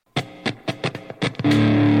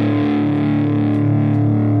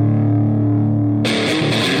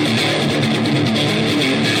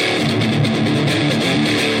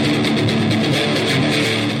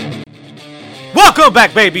Welcome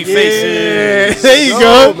back, baby faces. There you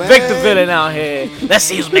go. Man. Vic the villain out here. Let's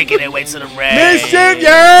see who's making their way to the ring. Mischief,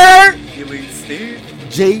 yeah. Elite Steve.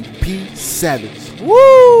 JP Savage.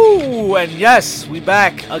 Woo! And yes, we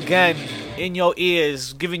back again in your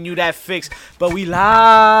ears, giving you that fix. But we live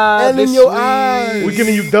And in this your week. eyes. We're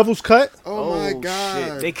giving you Devil's Cut. Oh my God.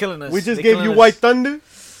 Shit. They killing us. We just They gave killing you us. White Thunder.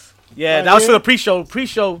 Yeah, Right that was for here. the pre-show.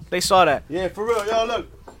 Pre-show, they saw that. Yeah, for real. Y'all look.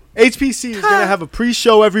 HPC is going to have a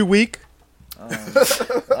pre-show every week.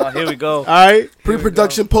 Oh, here we go. All right.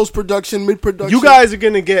 Pre-production, post-production, mid-production. You guys are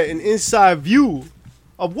going to get an inside view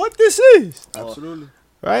of what this is. Absolutely.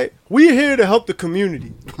 Right? We're here to help the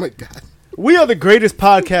community. Oh my God. We are the greatest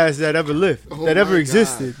podcast that ever lived, Oh that ever my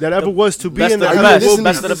existed, that ever was to be Best in of the the Are you best. listening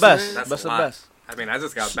Best to of the this, best. man? That's Best a of the lot. best. I mean, I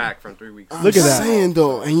just got back from 3 weeks. Look at that. I'm saying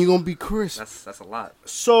though, and you gonna be Chris. That's a lot.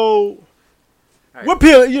 So Right. we're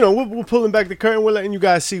peeling, we're pulling back the curtain. We're letting you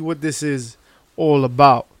guys see what this is all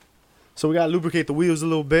about. So we got to lubricate the wheels a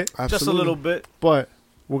little bit, Absolutely. Just a little bit. but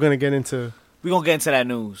we're going to get into... We're going to get into that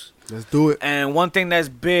news. Let's do it. And one thing that's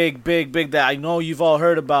big that I know you've all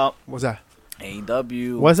heard about, What's that?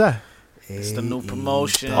 AEW. What's that? It's the new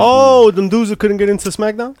promotion. Oh, them dudes that couldn't get into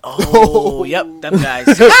SmackDown? Oh, yep, them guys.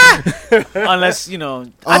 Unless,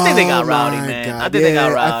 I think they got Oh rowdy, my man. God. I think they got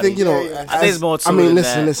Yeah, rowdy. I think, I think it's more to I mean, it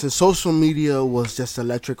listen, than that. social media was just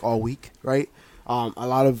electric all week, right? A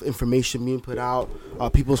lot of information being put out.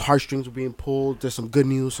 People's heartstrings were being pulled. There's some good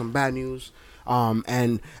news, some bad news.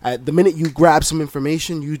 And at the minute you grab some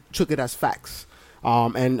information, you took it as facts.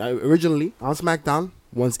 And originally on SmackDown,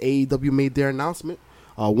 once AEW made their announcement,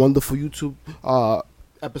 a wonderful YouTube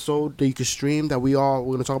episode that you could stream that we're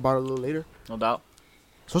going to talk about a little later. No doubt.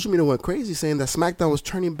 Social media went crazy saying that SmackDown was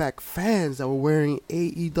turning back fans that were wearing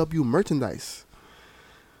AEW merchandise.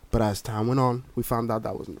 But as time went on, we found out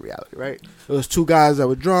that wasn't the reality, right? It was two guys that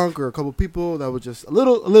were drunk or a couple people that were just a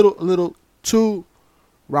little too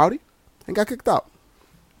rowdy and got kicked out.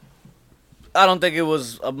 I don't think it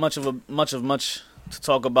was much to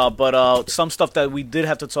talk about, but some stuff that we did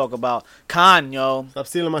have to talk about. Khan, yo. Stop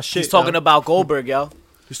stealing my shit. He's talking yo. about Goldberg, yo.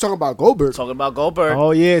 He's talking about Goldberg. Talking about Goldberg.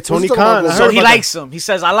 Oh, yeah, Tony he talking Khan. about? I So heard he about likes him. He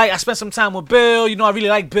says, I spent some time with Bill. I really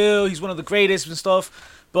like Bill. He's one of the greatest and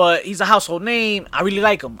stuff. But he's a household name. I really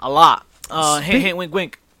like him a lot. Hint, hint, wink,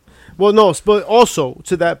 wink. that. Well, no, but also,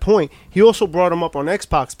 to that point, he also brought him up on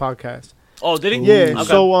Xbox podcast. Oh, did he? Yeah, Okay.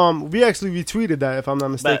 so we actually retweeted that, if I'm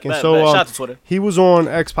not mistaken. Bet. So Shout out to Twitter. he was on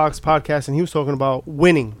Xbox podcast, and he was talking about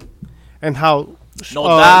winning and how No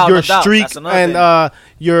doubt, your no doubt. streak That's another and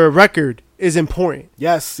your record is important.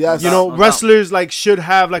 Yes. No doubt. Wrestlers should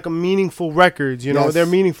have a meaningful records. Yes. They're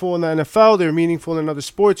meaningful in the NFL. They're meaningful in other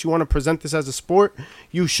sports. You want to present this as a sport,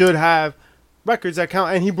 you should have records that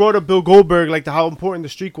count. And he brought up Bill Goldberg, how important the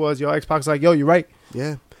streak was. Xbox you're right.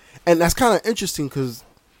 Yeah. And that's kind of interesting because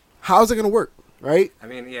how is it going to work, right? I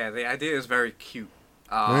mean, yeah, the idea is very cute.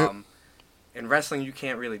 Right. In wrestling, you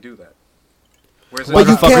can't really do that. Where's But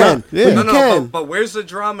you fuck can. up. Yeah. But you No, can. but where's the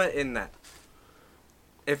drama in that?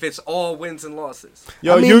 If it's all wins and losses.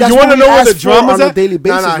 Yo, I mean, you that's want to what we know where the ask for drama's on a at? daily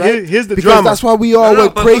basis, Nah, right? here's the Because drama. that's why we all No,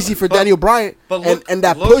 went but crazy look- for but- Daniel Bryan, but look- and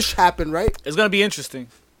that look- push happened, right? It's going to be interesting.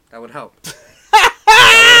 That would help.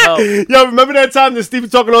 Oh, Yo, remember that time that Steve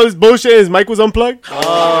was talking all this bullshit and his mic was unplugged?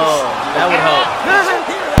 that would help.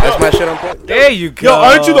 That's my shit on point. There you go. Yo,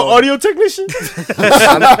 aren't you the audio technician?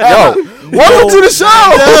 Yo, Welcome to the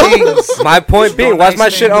show. my point being, why's my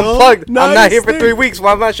shit unplugged? I'm Nice not here for thing. 3 weeks.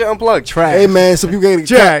 Why's my shit unplugged? Hey man, some people getting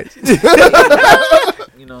Jack.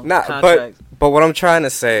 Nah, contract. but what I'm trying to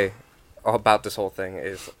say about this whole thing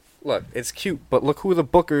is, look, it's cute, but look who the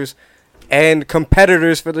bookers and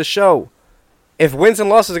competitors for the show. If wins and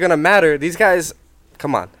losses are gonna matter, these guys,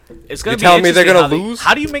 come on. It's going You to be telling me they're interesting gonna how lose?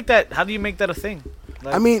 How do you make that a thing?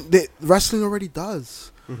 I mean, wrestling already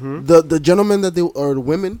does. Mm-hmm. The gentlemen that or the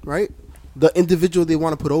women, right? The individual they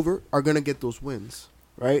want to put over are gonna get those wins,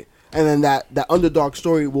 right? And then that underdog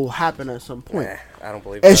story will happen at some point. I don't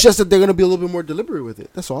believe It's that. just that they're gonna be a little bit more deliberate with it.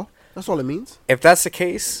 That's all. That's all it means. If that's the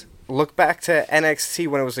case, look back to NXT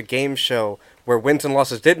when it was a game show where wins and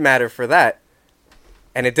losses did matter for that,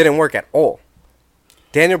 and it didn't work at all.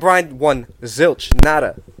 Daniel Bryan won zilch,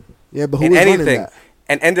 nada, Yeah, but who in was running anything, that?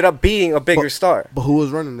 and ended up being a bigger star. But who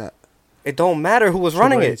was running that? It don't matter who was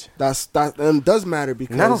running it. That does matter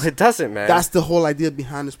because No, it doesn't, man. that's the whole idea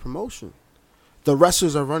behind this promotion. The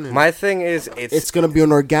wrestlers are running. My thing is, It's gonna be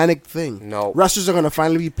an organic thing. No. Wrestlers are gonna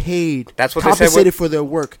finally be paid. That's what they said compensated with- for their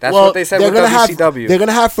work. That's what they said with gonna have, WCW. They're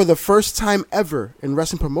gonna have for the first time ever in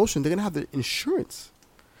wrestling promotion. They're gonna have the insurance.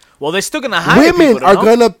 Well, they're still going to hire Women people, are no?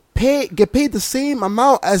 gonna get paid the same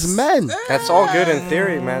amount as men. That's all good in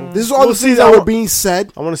theory, man. This is all We'll the see things that that were one. being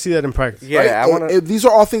said. I want to see that in practice. Yeah, right? I want to. These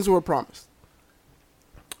are all things that were promised.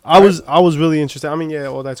 I was really interested. I mean, yeah,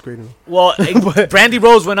 well, that's great. Well, Brandy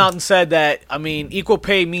Rose went out and said that, I mean, equal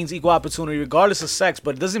pay means equal opportunity regardless of sex,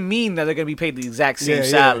 but it doesn't mean that they're going to be paid the exact same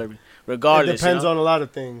salary regardless. It depends you know? on a lot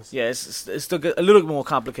of things. Yeah, it's still a little more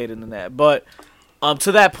complicated than that. But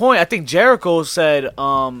to that point, I think Jericho said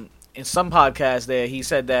in some podcast there, he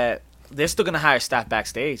said that they're still going to hire staff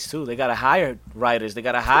backstage, too. They got to hire writers. They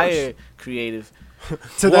got to hire creative.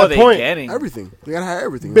 To that point, everything. They gotta hire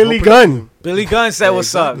everything. Billy Gunn. Billy Gunn said,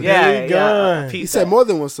 "What's up?" Yeah, Billy Gunn. He said more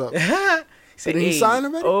than what's up. he said, Did he sign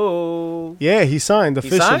already? Oh, Yeah, he signed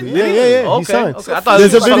officially. signed? Yeah, yeah. Okay, He signed. okay. I thought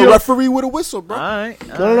There's it a was Like video. a referee with a whistle, bro. all right.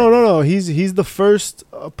 No. He's the first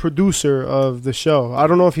producer of the show. I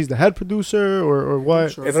don't know if he's the head producer or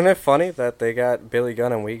what. Sure. Isn't it funny that they got Billy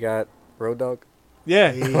Gunn and we got Road Dogg?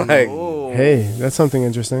 Yeah. Like, Oh. Hey, that's something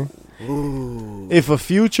interesting. Ooh. If a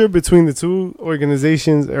future between the two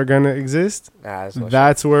organizations are gonna exist,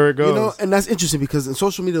 that's where it goes. You know, and that's interesting because in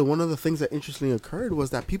social media, one of the things that interestingly occurred was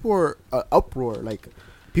that people are uproar. Like,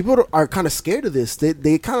 people are kind of scared of this.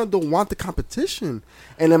 They kind of don't want the competition.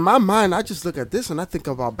 And in my mind, I just look at this and I think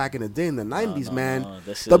about back in the day in the 90s, man.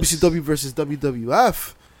 This is- WCW versus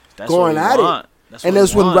WWF. that's going what we at it. want. That's And what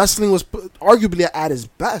that's we when want. wrestling was arguably at its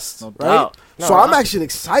best, No right? doubt. So I'm actually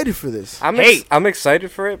excited for this. I'm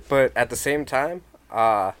excited for it, but at the same time,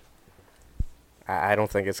 I don't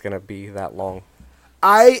think it's gonna be that long.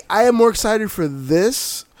 I am more excited for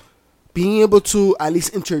this being able to at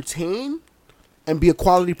least entertain and be a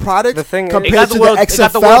quality product The thing is- compared It got to the the world- it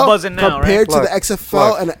got the world XFL buzzing now, compared right? to Look, the XFL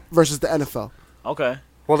look. and versus the NFL. Okay.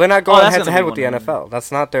 Well, they're not Oh, going that's head gonna to be head one with the of them. NFL.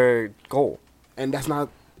 That's not their goal. And that's not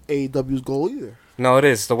AEW's goal either. No, it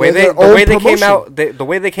is the way They're the their own way they came promotion. out. The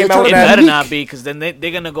way they came They're out It trying with to better be that. not unique. be because then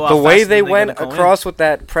they're gonna go out The way faster they than they're went gonna go in. across with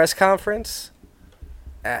that press conference,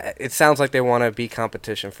 it sounds like they want to be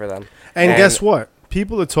competition for them. and guess what?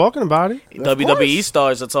 People are talking about it. WWE course.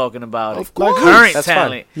 stars are talking about it. Of course. Current That's fine.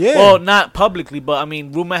 talent. Yeah. Well, not publicly, but I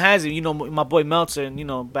mean, rumor has it. You know, my boy Meltzer, and you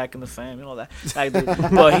know, back in the fam, you know that. Like,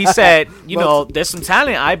 but he said, you know, there's some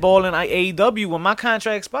talent eyeballing AEW when my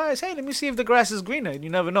contract expires. Hey, let me see if the grass is greener. You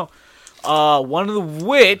never know. One of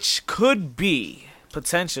which could be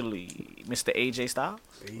potentially Mr. AJ Styles.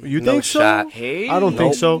 You No think so? shot. Hey, I don't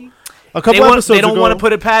think so. A They, couple episodes they don't ago, want to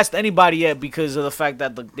put it past anybody yet because of the fact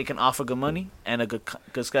that they can offer good money and a good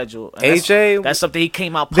schedule. And AJ that's something he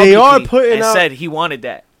came out They publicly are putting and out- said he wanted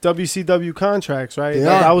that. WCW contracts, right? They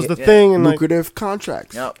That are. was the Yeah. thing, and like, Lucrative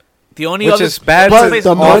contracts. Yep. The only which other is bad But to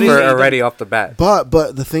the money- offer already off the bat. But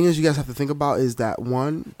the thing is, you guys have to think about is that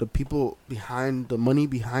one, the people behind the money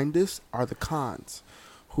behind this are the cons,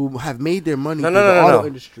 who have made their money No, in no, the no, no, auto no.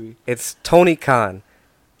 industry. It's Tony Khan,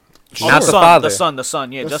 Oh, not the son, father. the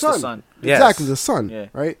son, yeah, The just son. the son. Yes. Exactly, the son, Yeah.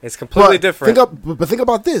 right? It's completely different. But think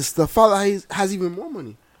about this: the father has even more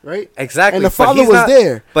money, right? Exactly. And the but father he's was not-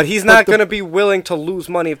 there. But he's But not the- going to be willing to lose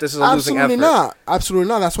money if this is a losing effort. Absolutely not. Absolutely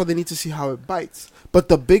not. That's why they need to see how it bites. But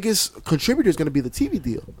the biggest contributor is going to be the TV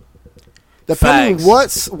deal. Depending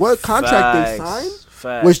Facts. what contract they sign,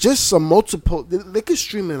 Facts. was just some multiple. They could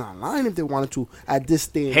stream it online if they wanted to at this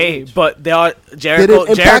day and Hey, age. but there are Did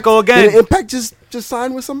Jericho Did again. Impact just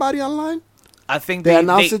sign with somebody online? I think they they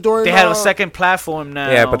announced it during, they have a uh, second platform now.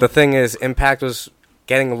 Yeah, but the thing is, Impact was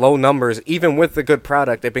getting low numbers. Even with the good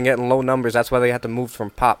product, they've been getting low numbers. That's why they had to move from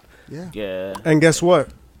Pop. yeah. and guess what?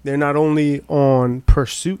 They're not only on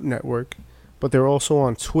Pursuit Network, but they're also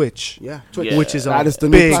on Twitch, Yeah, Yeah. which is That a is the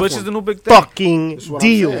new big platform. Switch is the new big thing. fucking That's what I'm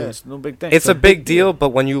deal. Yeah, saying. it's no big thing. It's a big deal, but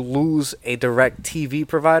when you lose a direct TV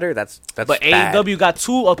provider, that's But bad. AEW got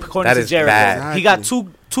two according That to is Jericho. bad. He got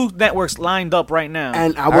two networks lined up right now.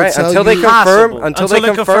 And I All will right, tell until you, they confirm, Possible. until Until they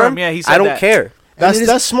they confirm, confirm, yeah, he said I don't that. care. That's it is-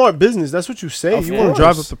 that's smart business. That's what you say. Of You want to drive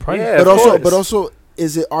up course. the price. Yeah. but of also, course.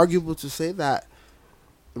 is it arguable to say that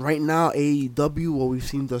right now AEW, what we've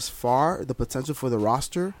seen thus far, the potential for the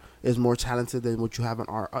roster is more talented than what you have in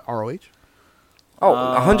ROH? Oh,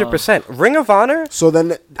 100%. Ring of Honor. So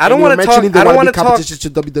then, I don't and you were wanna talk- mentioning they I don't wanna wanna be talk- competition to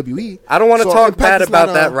WWE. I don't want to So talk Impact bad is about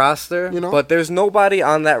not that a- roster, you know? but there's nobody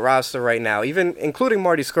on that roster right now, even including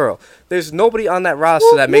Marty Skrull. There's nobody on that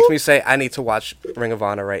roster that makes me say I need to watch Ring of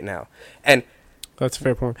Honor right now. And That's a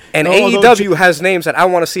fair point. and No, although AEW has names that I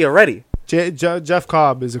want to see already, Jeff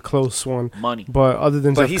Cobb is a close one, Money. but other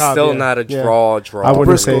than but Jeff he's Cobb, still yeah, not a yeah. draw. I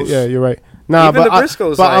wouldn't say, Briscoes. yeah, you're right. Nah, Even but the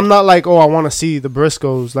Briscoes, but like- I'm not like, oh, I want to see the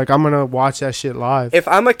Briscoes. Like, I'm gonna watch that shit live. If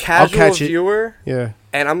I'm a casual catch it. viewer Yeah,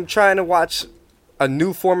 and I'm trying to watch a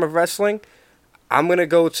new form of wrestling, I'm gonna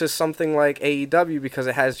go to something like AEW because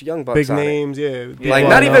it has Young Bucks big on it. names. Yeah, Like Yeah,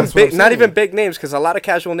 not no, even that's what big, I'm not saying. even big names, because a lot of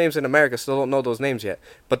casual names in America still don't know those names yet.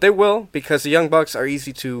 But they will, because the Young Bucks are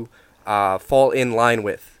easy to fall in line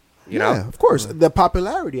with. You yeah, know, of course, the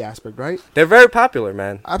popularity aspect, right? they're very popular,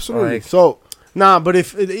 man. Absolutely. Like, So Nah, but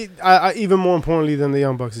if I even more importantly than the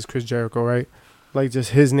Young Bucks is Chris Jericho, right? Like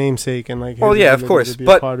just his namesake and like. Well, his yeah, of ability course, to be a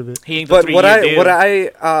but- part of it. He ain't the but 3-year deal. what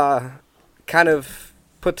I kind of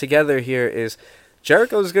put together here is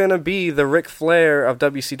Jericho's gonna be the Ric Flair of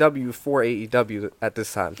WCW for AEW at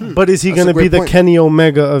this time. But is he That's a going to be great the point. Kenny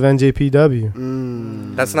Omega of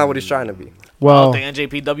NJPW? That's not what he's trying to be. I don't Well, think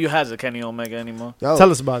NJPW has a Kenny Omega anymore. yo,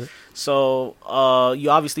 tell us about it. So,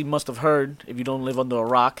 you obviously must have heard, if you don't live under a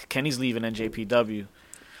rock, Kenny's leaving NJPW.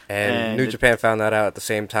 And New And- Japan found that out at the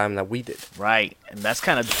same time that we did. Right. And that's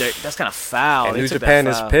kind of foul. And They New took that Japan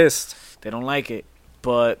is foul. pissed. They don't like it.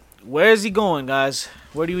 But where is he going, guys?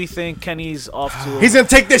 Where do we think Kenny's off to? He's going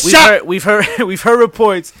to take this we've shot. heard, we've heard we've heard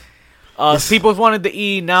reports. People wanted the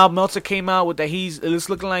E. Now Meltzer came out with that. It's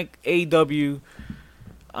looking like AEW.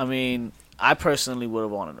 I mean, I personally would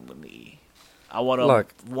have wanted him with the E. I would have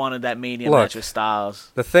wanted that Mania match with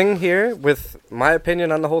Styles. The thing here, with my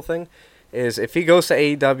opinion on the whole thing, is if he goes to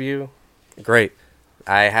AEW, great.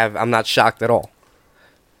 I'm not shocked at all.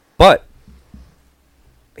 But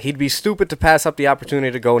he'd be stupid to pass up the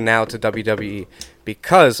opportunity to go now to WWE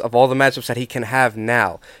because of all the matchups that he can have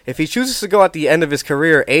now. If he chooses to go at the end of his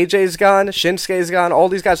career, AJ's gone, Shinsuke's gone, all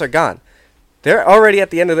these guys are gone. They're already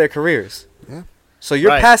at the end of their careers. Yeah. So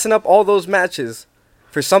you're Right. passing up all those matches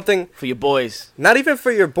for something, For your boys. not even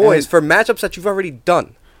for your boys, And- for matchups that you've already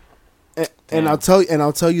done. and I'll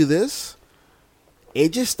tell you this: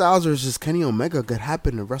 AJ Styles versus Kenny Omega could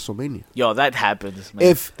happen in WrestleMania. Yo, that happens, man.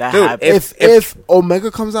 If- that Dude, happens. If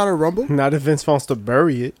Omega comes out of Rumble, Not if Vince wants to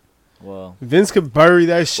bury it. well, Vince could bury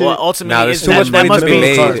that shit. well, ultimately, Nah, there's it's- too much money must to be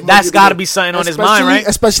made. That's got to be something on his mind, right?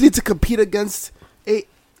 Especially to compete against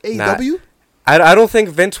AEW. I don't think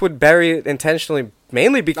Vince would bury it intentionally,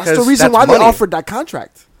 mainly because That's the reason why money. they offered that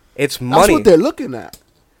contract. It's That's money. what they're looking at.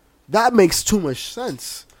 That makes too much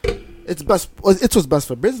sense. It's best. It's what's best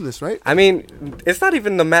for business, right? I mean, it's not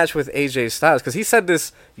even the match with AJ Styles because he said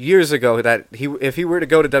this years ago that if he were to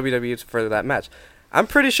go to WWE for that match, I'm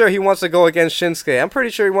pretty sure he wants to go against Shinsuke. I'm pretty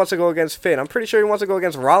sure he wants to go against Finn. I'm pretty sure he wants to go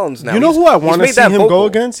against Rollins now. You know who I want to made see that him vocal. go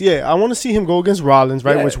against? Yeah, I want to see him go against Rollins,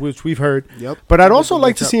 right? Yeah. Which we've heard. Yep. But I'd also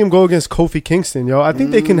like to see him go against Kofi Kingston, yo. I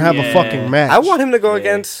think they can have a Yeah. fucking match. I want him to go Yeah.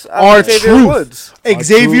 against Our Xavier Truth. Woods.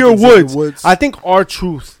 Xavier R-Truth, Woods. I think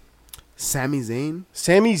R-Truth. Sami Zayn,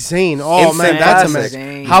 Sami Zayn. Oh, Instant man, that's a classic. match.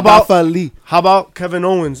 Zayn. How about Mustafa Ali, how about Kevin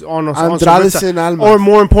Owens on Andrade Andrade Sin Almas, Or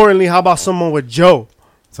more importantly, how about someone with Joe?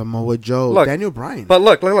 Samoa Joe, Look, Daniel Bryan. But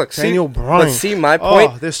look. Daniel See, Bryan. But see, my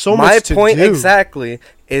point. Oh, there's so my much to point do. exactly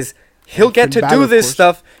is he'll get to Finn do Balor, of this course.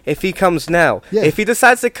 stuff if he comes now. Yeah. If he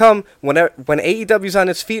decides to come when AEW's on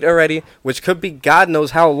its feet already, which could be God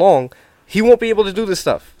knows how long, he won't be able to do this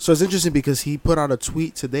stuff. So it's interesting because he put out a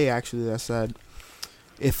tweet today actually that said,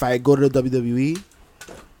 "If I go to the WWE,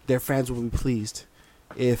 their fans will be pleased.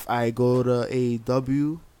 If I go to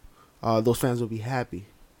AEW, those fans will be happy.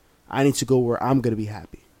 I need to go where I'm gonna be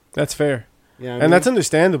happy." That's fair. You know what I And mean? that's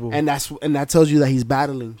understandable. and that tells you that he's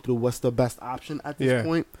battling through what's the best option at this Yeah.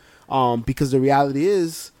 point. Because the reality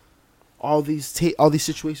is, all these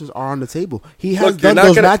situations are on the table. He has Look, you're done not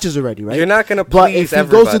those gonna- matches already, right? You're not gonna But please if he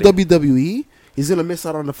everybody. goes to WWE, he's gonna miss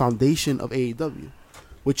out on the foundation of AEW,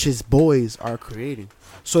 which his boys are creating.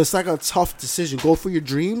 So it's like a tough decision: go for your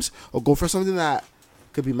dreams or go for something that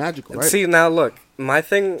could be magical, right? See, now look, my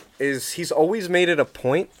thing is he's always made it a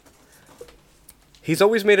point. He's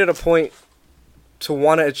always made it a point to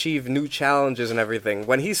want to achieve new challenges and everything.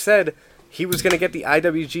 When he said he was going to get the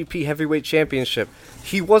IWGP Heavyweight Championship,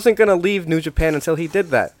 he wasn't going to leave New Japan until he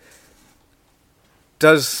did that.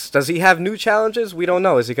 Does he have new challenges? We don't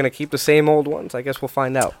know. Is he going to keep the same old ones? I guess we'll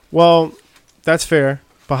find out. Well, that's fair.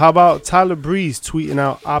 But how about Tyler Breeze tweeting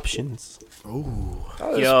out options? Oh,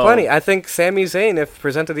 Oh, there's Yo. plenty. I think Sami Zayn, if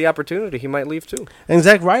presented the opportunity, he might leave too. And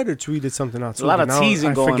Zack Ryder tweeted something out There's too. a lot but of now teasing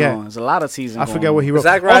I going forget. on. There's a lot of teasing I going forget what on. he wrote.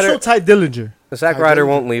 Zack Ryder- Also, Ty Dillinger. Zack I Ryder do.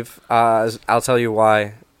 won't leave. I'll tell you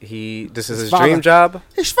why. This is his father. dream job.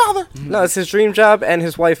 his father. No, it's his dream job, and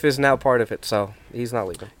his wife is now part of it, so he's not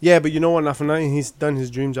leaving. Yeah, but you know what? Not for nothing. He's done his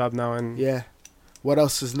dream job now. And Yeah. What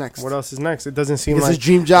else is next? what else is next? It doesn't seem Because like his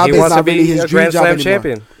dream job He is wants to not really be his a dream Grand job Slam anymore.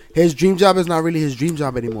 champion. His dream job is not really his dream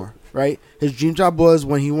job anymore, right? His dream job was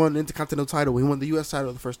when he won the Intercontinental title, when he won the U.S.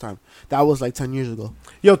 title the first time. That was like 10 years ago.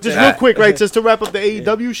 Yo, just Yeah. real quick, right? Just to wrap up the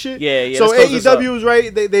AEW shit. Yeah, So let's close this up. AEW is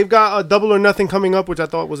right. They've got a Double or Nothing coming up, which I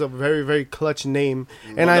thought was a very, very clutch name.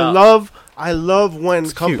 And I doubt. love I love when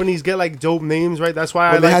It's cute. companies get like dope names, right? That's why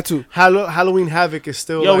I Well, they like had to. Halloween Havoc is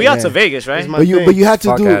still. Yo, like, we out yeah. to Vegas, right? It's my But you thing. had to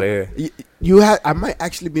Fuck do. outta here. You had. I might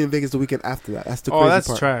actually be in Vegas the weekend after that. That's the crazy Oh, that's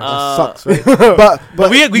part. trash. That sucks, right? But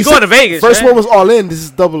we you going said to Vegas. First right? one was all in. This is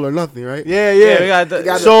double or nothing, right? Yeah, Yeah, yeah. we got You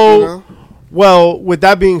gotta- So- you know? Well, with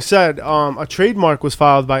that being said, a trademark was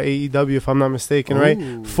filed by AEW, if I'm not mistaken, Ooh.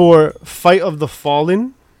 right? For Fight of the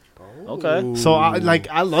Fallen. Okay. So I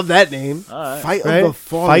love that name. All right. Fight Right? of the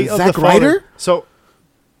Fallen. Fight of Zack the Fallen. Ryder? So,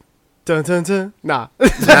 dun dun dun. Nah.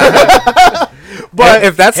 But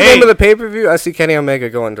if that's the hey. name of the pay per view, I see Kenny Omega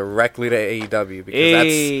going directly to AEW because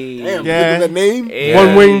Hey. Damn, Yeah. look at that name. Hey.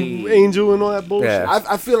 One wing angel and all that bullshit. Yeah.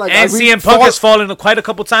 I feel like And I CM Punk has fallen quite a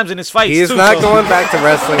couple times in his fights. he's too, not so- going back to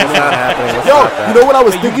wrestling. It's not happening. It's Yo, not that. you know what I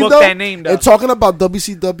was But you thinking booked though? that name, though. And talking about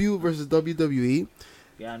WCW versus WWE.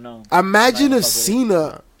 Yeah, I know. Imagine Nah, if fuck with it.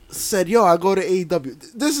 Cena said, "Yo, I go to AEW."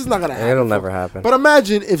 This is not gonna happen. It'll never happen. But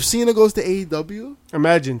imagine if Cena goes to AEW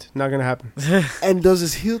Imagined. Not going to happen. and does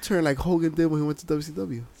his heel turn like Hogan did when he went to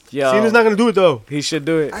WCW. Yo, Cena's not going to do it, though. he should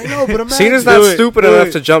do it. I know, but imagine. Cena's Do not it. stupid Do enough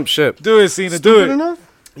it. to jump ship. Do it, Cena. Do Stupid it. enough?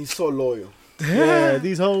 He's so loyal. Yeah,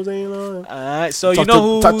 these hoes ain't on. All right. So Talk you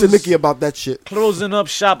know talk to who's Nikki about that shit. closing up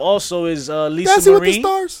shop also is Lisa Dancing with the Marie.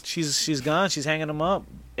 Stars. She's gone. She's hanging them up.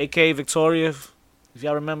 AKA Victoria, if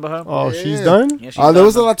y'all remember her. Oh, Yeah. she's done? Yeah, she's There done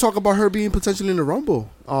was a now. lot of talk about her being potentially in the Rumble.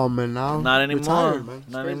 And now Not anymore. retired, man. It's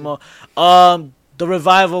Not crazy. anymore. The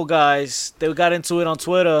Revival guys, they got into it on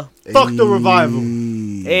Twitter. Fuck the Revival.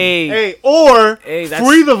 Hey, Hey, or Hey, that's-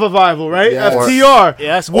 free the Revival, right? Yes. FTR.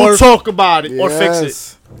 yes, We'll or talk about it. or fix it.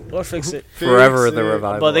 Yes. or fix it. Forever Fix the it.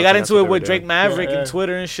 revival. But they I got think into that's it what with they Drake were Maverick Yeah. and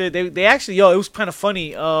Twitter and shit. They actually, it was kind of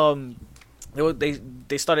funny.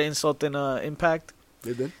 They started insulting Impact,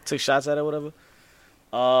 They did. took shots at it, whatever.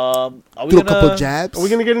 Are we Do a gonna? couple jabs. Are we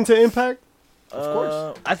going to get into Impact? Of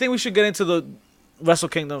course. I think we should get into the Wrestle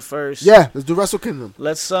Kingdom first. Yeah, let's do Wrestle Kingdom.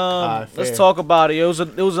 Let's fair. talk about it. It was a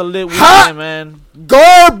lit Ha! weekend, man.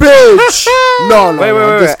 Garbage. no, Wait, I'm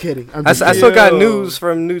wait. just kidding. I'm I just I kidding. still got Yo. news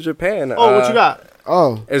from New Japan. Oh, what you got?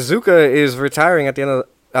 Oh, Izuka is retiring at the end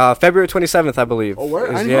of February 27th, I believe. Oh,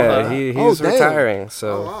 word? I Is- didn't know yeah, that. he's Oh, damn. retiring. oh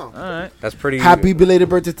So wow. All right. that's pretty. Happy belated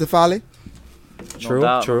birthday to Fale. True, No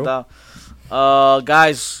doubt, true. No doubt.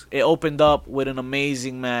 Guys, it opened up with an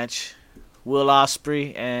amazing match. Will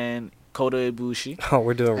Ospreay and Kota Ibushi. Oh,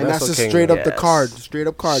 we're doing And that's Wrestle just Kingdom. straight up the Yes. card. Straight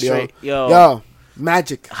up card, Straight, yo.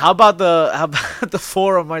 Magic. How about the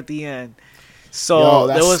forum at the end? So Yo,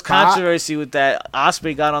 that there was spot. controversy with that.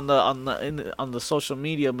 Ospreay got on the social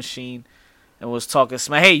media machine and was talking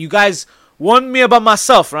smack. Hey, you guys warned me about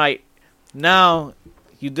myself, right? Now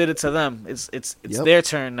you did it to them. It's Yep. their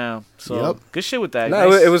turn now. So Yep. good shit with that. No,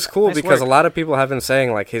 Nice- it was cool nice because work. a lot of people have been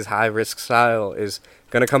saying like his high risk style is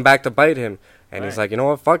gonna come back to bite him, and he's Right. like, you know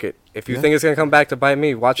what, fuck it. If you Yeah. think it's gonna come back to bite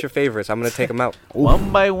me, watch your favorites. I'm gonna take him out. one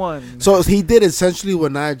by one. So he did essentially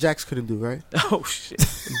what Nia Jax couldn't do, right? Oh shit!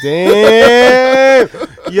 Damn.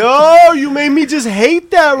 Yo, you made me just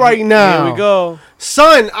hate that right now. Here we go.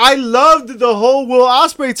 Son, I loved the whole Will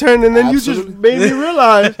Ospreay turn, and then you Absolutely. just made me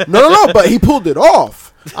realize. No, but he pulled it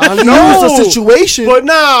off. I He know. used the situation. But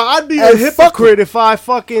nah, I'd be a And fuck hypocrite if I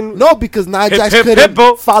fucking. no, because Nia Hip, Jax hip, couldn't hip,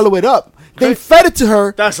 bo. follow it up. They Okay. fed it to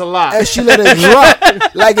her, That's a lie. and she let it drop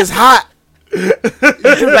like it's hot.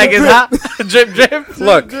 Like it's hot. Drip, drip.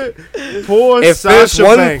 Look, Poor if there's Sasha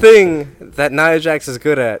one Banks. thing that Nia Jax is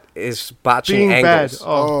good at is botching Being bad. angles.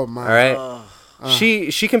 Oh. Oh my! All right,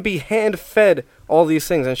 she can be hand fed all these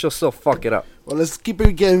things and she'll still fuck it up. Well, let's keep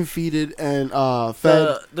it getting feeded and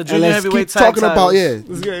fed. The and junior let's heavyweight keep tag talking about titles.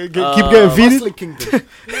 Let's keep getting feeded. Wrestling Kingdom.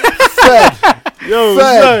 fed. Yo,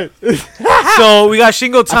 Fed. son. So we got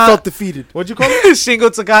Shingo I felt Ta- defeated. What'd you call it? Shingo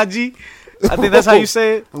Takagi. I think that's how you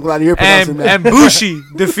say it. I'm glad you're pronouncing that. And Bushi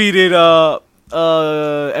defeated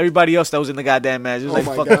everybody else that was in the goddamn match. It was Oh like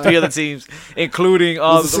my fucking God. 3 other teams, including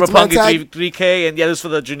Was it a six-man Roppongi tag? 3K, and the others for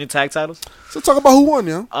the junior tag titles. So talk about who won,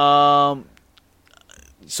 yo.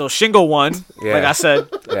 So Shingo won, Yeah. like I said.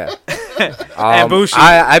 Yeah. And Bushi.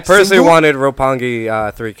 I personally Single? wanted Roppongi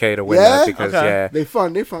 3K to win Yeah? that because Okay. They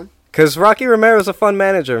fun. They fun. because Rocky Romero's a fun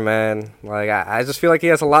manager, man. Like I just feel like he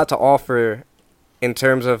has a lot to offer in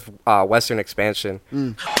terms of Western expansion.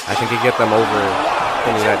 I think he'd get them over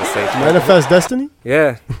in the United States. Manifest Destiny?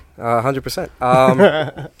 Yeah,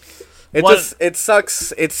 100%. It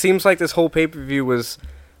sucks. It seems like this whole pay-per-view was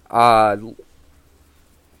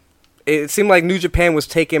it seemed like New Japan was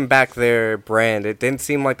taking back their brand. It didn't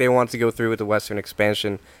seem like they wanted to go through with the Western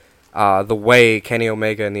expansion the way Kenny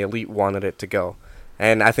Omega and the Elite wanted it to go.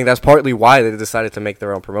 And I think that's partly why they decided to make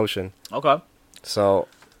their own promotion. Okay. So,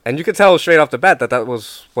 and you could tell straight off the bat that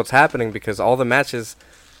was what's happening because all the matches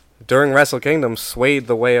during Wrestle Kingdom swayed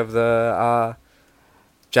the way of the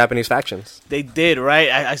Japanese factions. They did, right?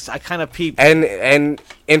 I kind of peeped. And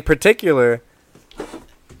in particular,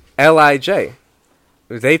 LIJ,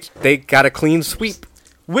 they got a clean sweep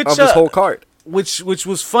Which of this whole card. which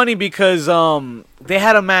was funny because they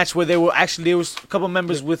had a match where there was a couple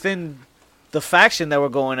members within the faction that were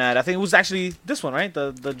going at. I think it was actually this one, right?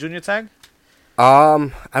 The junior tag. I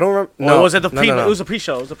don't remember. Or No, was it the pre? no. It was a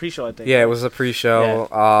pre-show. It was a pre-show, I think. Yeah, it was a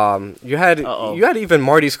pre-show. You had even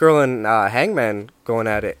Marty Skrull and Hangman going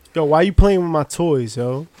at it. Yo, why you playing with my toys,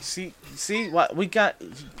 yo? See what we got?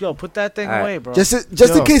 Yo, put that thing All right. away, bro. Just in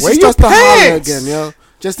Yo, case wear he your starts to holler pants! again, yo.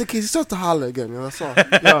 Just in case he starts to holler again, yo. That's all.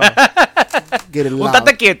 Yo, Get it loud.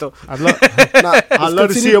 Pontate quieto. I'd love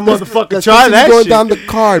to see a motherfucker Let's try continue that going shit. down the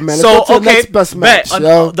card, man. Let's So go to the okay, next best match, bet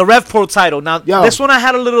yo. the Rev Pro title. Now Yo. this one I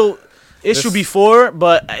had a little issue This- before,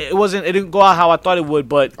 but it wasn't. It didn't go out how I thought it would,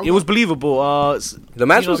 but it was believable. The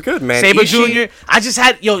match was good, man. Saber Ishii- Jr. I just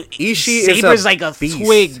had Ishii is Saber's a like a beast.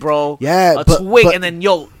 twig, bro. Yeah, a but- twig, but- and then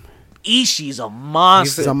Ishii's a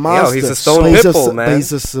monster. He's a monster. he's a stone But he's pitbull, but man.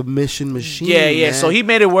 he's a submission machine. Yeah. man. So he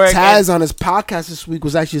made it work. Taz on his podcast this week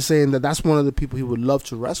was actually saying that that's one of the people he would love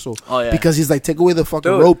to wrestle. Oh, yeah. Because he's like, take away the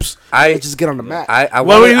fucking Dude, ps I- and just get on the mat. I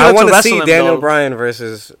What were you want gonna to wrestle see him, Daniel though? Bryan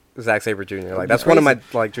versus Zack Sabre Jr. Like that's one of my dream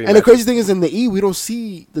and the matches. crazy thing is, in the E, we don't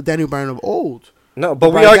see the Daniel Bryan of old. No, but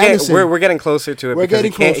we Bryan are getting Danielson. we're getting closer to it We're because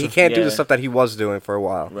getting he closer. can't do Yeah. the stuff that he was doing for a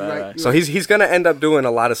while. Right. So he's gonna end up doing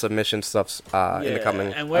a lot of submission stuff in the Yeah,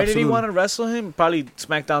 coming And where did he Absolutely. want to wrestle him? Probably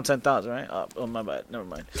SmackDown 10,000, right? Oh, my bad. Never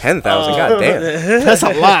mind. 10,000. God damn! That's a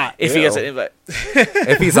lot. If he Yo. gets an invite.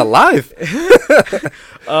 If he's alive,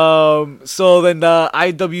 So then the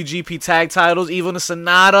IWGP tag titles, Evil and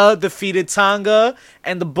Sonata defeated Tonga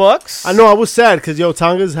and the Bucks. I know I was sad because yo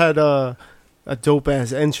Tonga's had a dope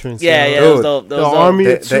ass entrance. Yeah, yo. yeah. That was Dude. dope. That The was dope. Army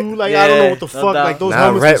They- of Two, they- like I don't know what the Yeah, no fuck, doubt. like those nah,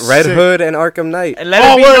 helmets Red were sick. Hood and Arkham Knight. And let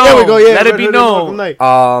Oh, it be word, known. there we go. Yeah, let it Red be Hood and known. Arkham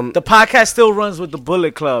Knight. The podcast still runs with the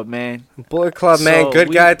Bullet Club, man. Bullet Club, man, So good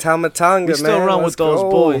we- guy Tamatanga, We still man. run Let's with those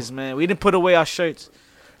go. boys, man. We didn't put away our shirts.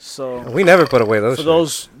 So We never put away those. for shirts.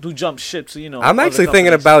 those who jump ships, you know. I'm other actually thinking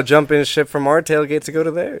companies. about jumping ship from our tailgate to go to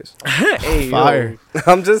theirs. Hey, yo. Fire.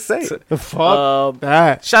 I'm just saying. Fuck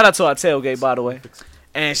that. Shout out to our tailgate, by the way.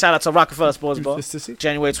 And shout out to Rockefeller Sports Bar. Just to see.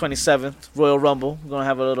 January 27th, Royal Rumble. We're going to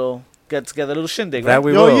have a little get together, a little shindig, That right?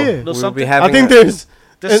 we Yo, will. yeah. We Little will be something. having. I think a- there's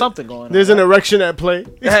There's something going on. there's an right? erection at play.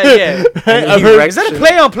 Yeah. I've heard Is that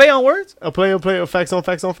a play on words? a play, facts on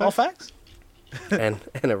facts on All facts. facts? an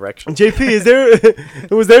erection. JP, is there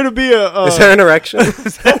was there to be a? Is there an erection? Are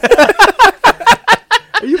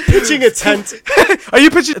you pitching a tent? Are you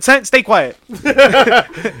pitching a tent? Stay quiet.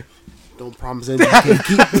 Don't promise anything you can't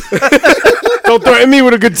keep. Don't threaten me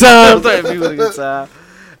with a good time. Don't be with a good time.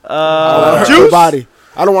 I don't wanna hurt Juice? nobody.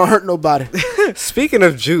 I don't want to hurt nobody. Speaking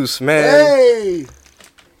of juice, man, Hey,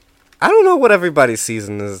 I don't know what everybody's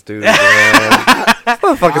season is, dude. Man. This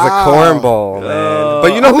motherfucker's a Wow. cornball, man.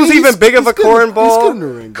 But you know I mean, who's even big of a he's good in cornball? the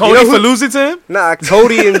ring. Cody know for who- losing to him? Nah,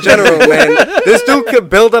 Cody in general, man. This dude could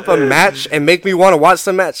build up a match and make me want to watch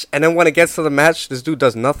the match, and then when it gets to the match, this dude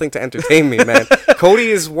does nothing to entertain me, man.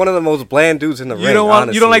 Cody is one of the most bland dudes in the ring. You don't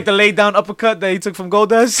honestly. like the lay down uppercut that he took from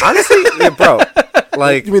Goldust? Honestly, yeah, bro.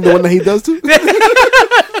 Like, You mean the one that he does too?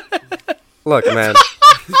 look, man.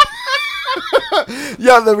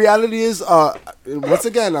 Yeah, the reality is, once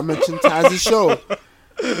again, I mentioned Taz's show.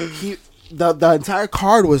 The entire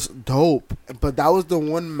card was dope, but that was the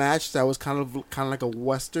one match that was kind of like a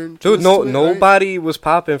western. Dude, twist no, to it, right? nobody was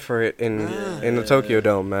popping for it in the Tokyo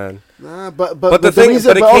Dome, man. Nah, but But the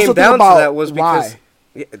reason- it but also came think down to about that was because, why.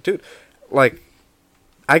 yeah, dude, like,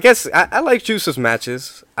 I guess I like Juice's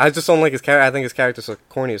matches. I just don't like his character. I think his character's so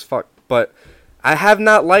corny as fuck. But I have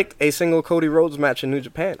not liked a single Cody Rhodes match in New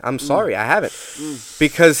Japan. I'm sorry, I haven't,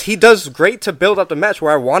 because he does great to build up the match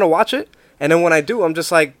where I want to watch it, and then when I do, I'm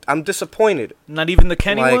just like, I'm disappointed. Not even the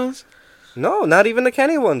Kenny Like- ones? No, not even the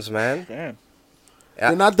Kenny ones, man. Damn.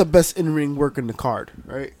 They're not the best in ring work in the card,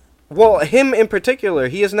 right? Well, him in particular,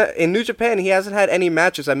 he is not in New Japan. He hasn't had any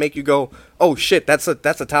matches that make you go, "Oh shit, that's a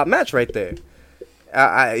top match right there."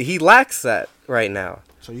 He lacks that right now.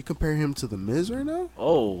 So you compare him to the Miz right now?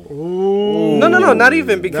 Oh. No, not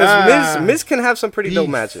even because Nah. Miz can have some pretty dope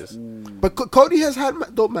Beef. matches. But Cody has had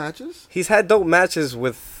dope matches, He's had dope matches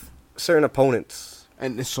with certain opponents.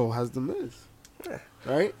 and so has the Miz,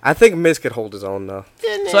 right? I think Miz could hold his own though.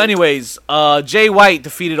 So, anyways, Jay White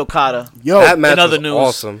defeated Okada. Yo, that match in other was news.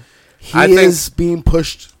 awesome. he I think- is being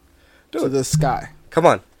pushed to Dude. the sky. Come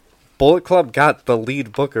on, Bullet Club got the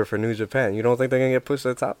lead booker for New Japan. You don't think they're gonna get pushed to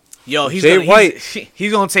the top? Yo, he's Jay gonna, White-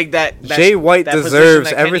 He's gonna take that. Jay White that position deserves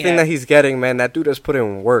that Kenny everything had. that he's getting, man. That dude has put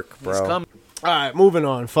in work, He's bro. coming. All right, moving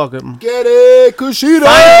on. Fuck it. Get it, Kushida.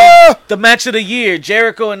 Finally, the match of the year: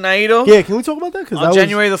 Jericho and Naito. Yeah, can we talk about that? Because On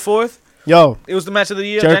January the 4th, yo, it was the match of the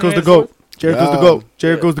year. Jericho's the January GOAT. Jericho's the Yo. GOAT.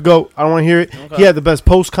 Jericho's the GOAT. I don't want to hear it. Okay. He had the best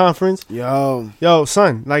post conference. Yo,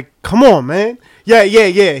 son, like, come on, man. Yeah.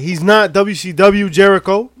 He's not WCW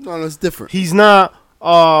Jericho. No, that's different. He's not.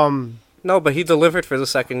 No, but he delivered for the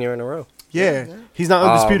second year in a row. Yeah, he's not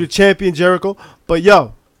undisputed champion Jericho. But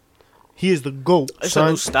yo, he is the GOAT, It's a son.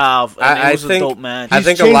 new style, and I it was think- a dope match. I He's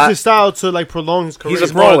think a changed lot- his style to like prolong his career. He's a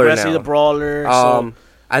He's more brawler aggressive, now. He's a brawler. So.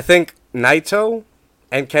 I think Naito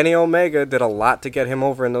and Kenny Omega did a lot to get him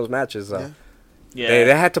over in those matches, though. Yeah. Yeah.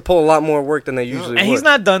 They had to pull a lot more work than they usually And would. he's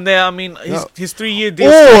not done there. I mean, No. his 3-year deal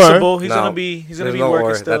Or- flexible. He's No. gonna be There's be no working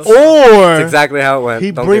or. still. That's- Or That's exactly how it went.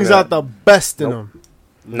 he Don't brings give it out the best in Nope. him.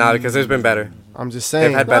 No, because there's been better. I'm just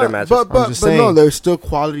saying. had better matches. But I'm just no, saying. there's still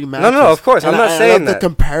quality matches. No, of course, I'm not I saying love that. the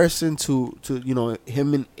comparison to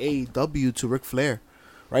him in AEW to Ric Flair,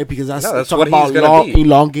 right? Because that's No, that's talking what he's about gonna be.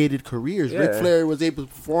 elongated careers. Ric Yeah. Flair was able to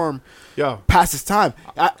perform Yo, past his time.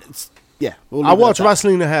 We'll I leave it watch at that.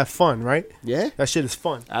 wrestling to have fun, right? Yeah, That shit is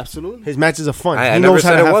fun. absolutely. His matches are fun. I He never knows how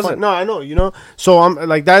said to it have wasn't. fun. No, I know, So I'm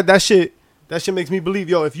like that shit makes me believe,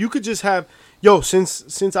 yo, if you could just have,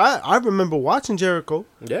 since I remember watching Jericho,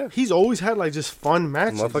 Yeah. he's always had like just fun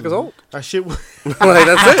matches. Motherfucker's old. That shit was Like,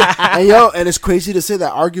 that's it. and it's crazy to say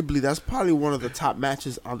that arguably that's probably one of the top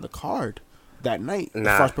matches on the card that night as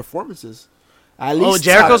Nah. far as performances. At Oh, least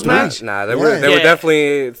Jericho's top match? three. Nah, there Yeah. were Yeah.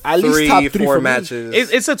 definitely At least top 3, three 4 for me.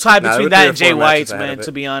 matches. It's a tie Nah, there between were that 3 or and Jay 4 matches White's, ahead man. of To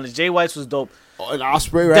it. be honest, Jay White's was dope. Oh, and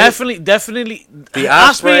Osprey, right? Definitely. The Osprey,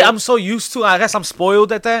 Osprey- I'm so used to. I guess I'm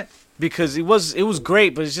spoiled at that because it was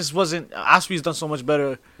great, but it just wasn't. Osprey's done so much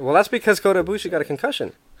better. Well, that's because Kota Ibushi got a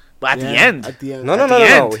concussion. But at the Yeah, end, At the end. No. the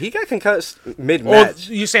end. He got concussed or mid-match.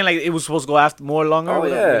 you saying like it was supposed to go after more longer? or Oh,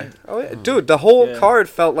 whatever? yeah. Dude, the whole Yeah. card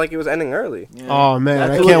felt like it was ending early. Yeah. Oh man,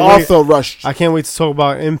 That I It was can't wait. also rushed. I can't wait to talk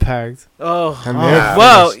about Impact. Oh, And Oh, their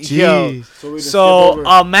well, finish. yo. Jeez.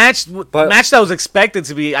 So match But- match that was expected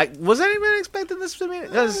to be. Was anybody expecting this to be?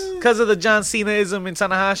 Because of the John Cenaism in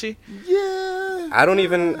Tanahashi, Yeah. I don't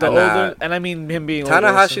even... the older, and I mean him being older,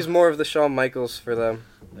 Tanahashi's so- more of the Shawn Michaels for them.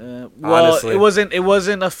 well, honestly. it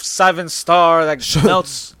wasn't a 7-star like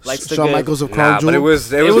Melts likes to Shawn get. Michaels of Crown Nah, Jewel. but it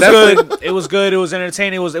was It was definitely... good. It was good. It was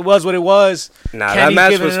entertaining. It was what it was. Nah, that Kenny's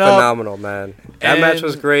match giving was it up. phenomenal, man. That match And-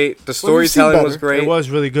 was great. The Well, we've seen storytelling was better. great. It was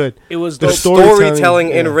really good. It was The dope. Storytelling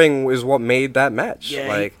in yeah. ring is what made that match. Yeah,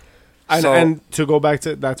 Like, And, so, and to go back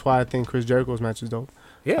to that's why I think Chris Jericho's match was dope.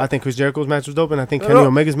 yeah. I think Chris Jericho's match was dope, and I think No, Kenny no.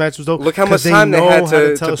 Omega's match was dope. Look how 'cause much time they know had how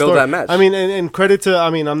to tell a build story. that match. I mean, and credit to,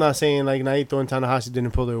 I'm not saying like Naito and Tanahashi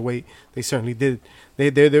didn't pull their weight. They certainly did.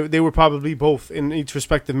 They were probably both in each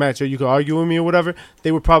respective match. Or you could argue with me or whatever.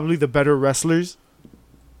 They were probably the better wrestlers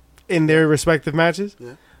in their respective matches.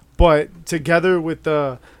 Yeah. But together with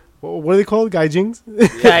the what are they called, Gaijins?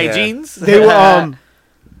 Guy Yeah. jeans. They were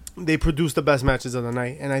they produced the best matches of the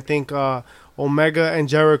night, and I think Omega and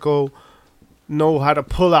Jericho know how to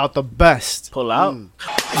pull out the best. pull out.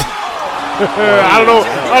 I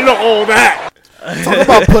don't know all that. Talk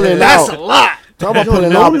about pulling That's out. a lot. Talk about Yo,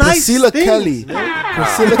 pulling no out. nice Priscilla things, Kelly. man.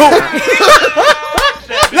 Priscilla Kelly.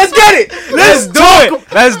 Let's get it. Let's do it.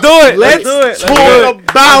 Let's do it. Let's do it. Talk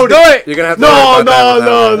about Do it. it. You're gonna have to No, worry about that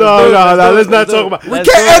no, with no, that. no. Let's not talk about. We Let's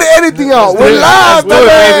can't do it. edit anything out. We're live, Let's do it,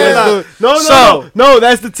 baby. baby. Let's do it. No, So- no.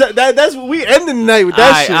 That's that's what we ending the night with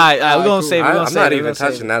that shit. We're gonna cool. save it. We're gonna I'm save not it. even We're gonna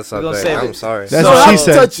touching save that it. We're gonna subject. save I'm it. sorry. That's So- what she Don't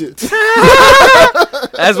said. touch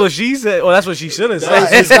it. That's what she said. Well, that's what she should have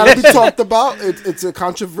It's said. gotta be talked about. It's a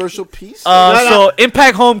controversial piece. So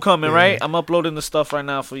Impact Homecoming, right? I'm uploading the stuff right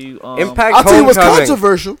now for you. Impact I'll tell you what's Homecoming.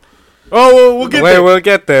 controversial. Oh, we'll get Wait, there. we'll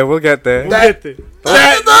get there. We'll get there. We'll get there.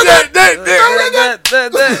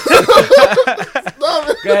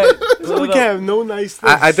 So we can't have no nice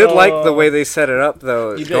things. I did So, like the way they set it up,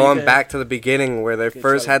 though. You did, Going you did. back to the beginning where they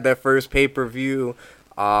first had their first pay-per-view.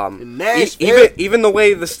 In Nashville. Even the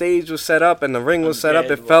way the stage was set up and the ring was set up,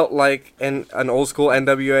 it Undead. felt like an old school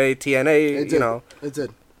NWA It TNA, did. you know, It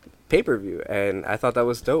did. pay-per-view, and I thought that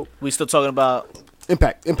was dope. We still talking about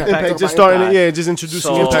Impact. Impact, just Talk starting about it, yeah, just introducing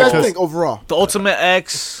So- What you Impact. guys 'cause- think overall? the Ultimate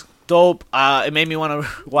X. Dope. It made me want to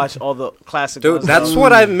watch all the classic Dude, ones. that's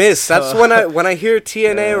what I miss. That's when I hear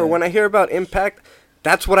TNA or when I hear about Impact,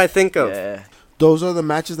 that's what I think of. Yeah. Those are the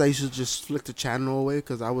matches that you should just flick the channel away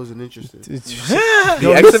because I wasn't interested.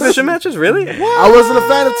 The exhibition matches, really? I wasn't a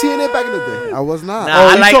fan of TNA back in the day. I was not. Nah, Oh,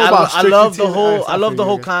 I you like. talking about I strictly love the TNA. whole. Alright, I love the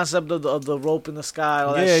whole yeah. concept of the rope in the sky.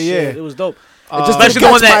 All that Yeah, shit. yeah. It was dope. It just Especially didn't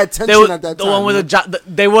the one catch my that attention at that the time, one with man.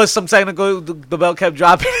 there was some technical. The belt kept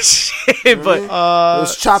dropping and shit, but It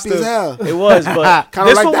was choppy as hell. it was. But Kinda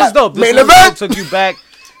this like one was that dope. This main one was event. dope, took you back.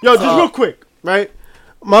 Yo, just real quick. right?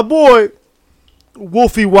 My boy,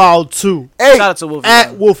 Wolfie Wild 2. Hey, Shout out to Wolfie.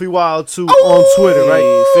 At Wolfie Wild 2 on Twitter, right?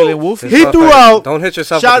 Hey, feeling Wolfie. He threw Motherfucker, out. Don't hit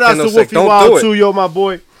yourself Shout with the out to Kindle stick. Wolfie Don't Wild do 2, it. yo, my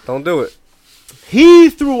boy. Don't do it. He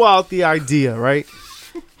threw out the idea, right?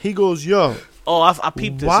 He goes, yo, Oh, I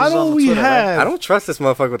peeped this. why It's on don't we Twitter, right? have. I don't trust this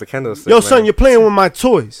motherfucker with the Kindle stick. Yo, man. son, you're playing with my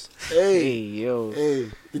toys. Hey, hey, yo. hey.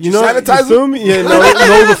 Did You you know, sanitize you feel him? me? Yeah,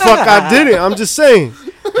 no, the fuck I didn't. I'm just saying.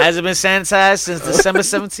 Hasn't been sanitized since December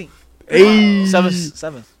 17th. Hey.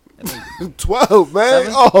 7th. 12, man.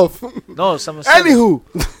 Seven? Off. No, 7th. 7th. Anywho.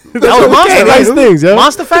 That was Monster, Nice right? things, yo.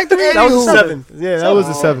 Monster Factory? That was the Anywho. 7th. Yeah, that was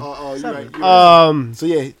the 7th. Oh, you're right. You're right. So,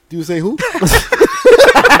 yeah, do you say who?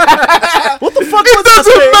 What the fuck? It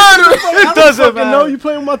doesn't matter. It doesn't matter. No, you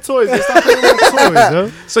playing with my toys. Stop playing with my toys,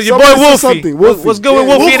 yo. So your Somebody boy said Wolfie. something. Wolfie. What's good with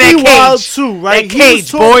Yeah, Wolfie in that Wolfie Wild cage? 2, right? That He was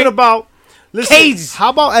cage, talking boy. about. Listen, Cage. how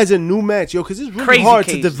about as a new match, yo? Because it's really Crazy hard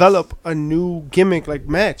to cage. develop a new gimmick like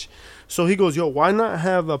match. So he goes, yo, why not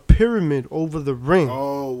have a pyramid over the ring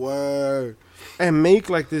Oh, word. and make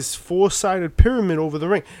like this 4-sided pyramid over the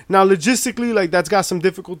ring? Now, logistically, like that's got some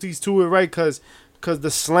difficulties to it, right? Because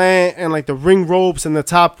the slant and like the ring ropes and the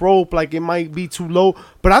top rope, like it might be too low.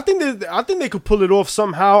 But I think they could pull it off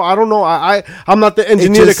somehow. I don't know. I'm not the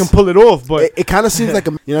engineer that just- can pull it off, but It kind of seems like,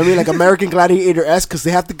 you know what I mean? Like American Gladiator-esque, because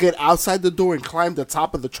they have to get outside the door and climb the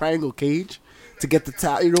top of the triangle cage to get the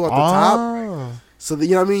top, you know, at the top. So, that,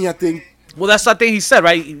 you know what I mean? You have to... Well, that's the thing he said,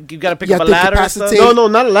 right? You got to pick You up a have to ladder and stuff. capacitate- no,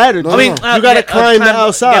 not a ladder. No, dude. I mean, you gotta climb the Get a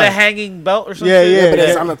outside. hanging belt or something. Yeah, Yeah, but yeah.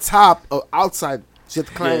 it's on the top, outside. So you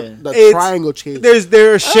have to climb Yeah. the It's- triangle cage.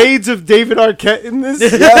 There are shades of David Arquette in this,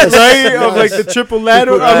 Yes, right? Of like yes. the triple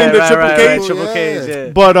ladder. Triple- I mean, the Right, triple right, cage. right, triple Yeah. cage, yeah.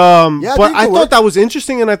 But Yeah, I but think I it thought worked. that was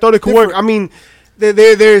interesting, and I thought it could work. Different. I mean,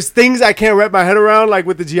 there's things I can't wrap my head around, like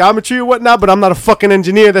with the geometry or whatnot. But I'm not a fucking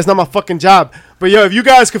engineer. That's not my fucking job. But yo, if you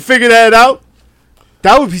guys could figure that out,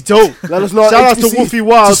 that would be dope. Let us know. Shout out to HBC. Wolfie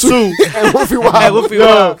Wild too. And Wolfie Wild. Hey, Wolfie Yo,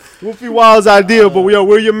 Wild. Wolfie Wild's idea, but yo,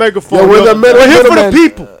 we're your megaphone. Yo, we're the middle- We're here for the middleman.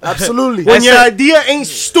 people. Absolutely. When That's your it. idea ain't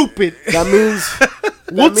stupid, That means...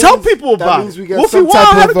 we'll that tell means- people that about means it. we get Wolfie some Wild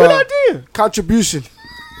type had a of, good idea. contribution.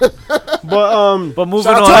 But But moving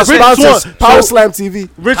Shout on, out to Rich our sponsors. Swan. Power So- Slam TV.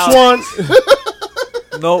 Rich How- Swan,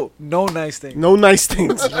 no nice thing. no nice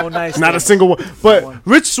things. No nice Not a thing. single one. But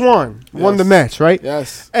Rich Swan won Yes. the match, right?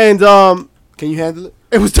 Yes. And Can you handle it?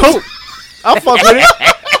 it was dope. I fuck with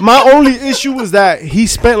it. My only issue was that he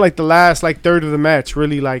spent like the last like third of the match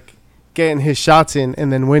really like getting his shots in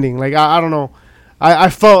and then winning. Like I don't know.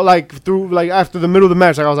 I felt like through like after the middle of the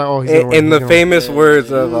match, like I was like, oh, he's gonna win. In He's the gonna win. famous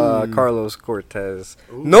words of Carlos Cortez,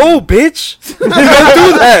 no, bitch, don't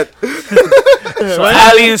do that. So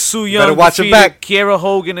Ali and Su Young Better watch your defeated back. Kiera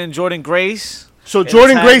Hogan and Jordan Grace. So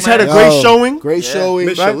Jordan tag Grace had a match. great Yo, showing, Great Yeah. showing.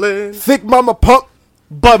 Michelin. Thick Mama Pump.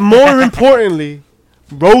 but more importantly,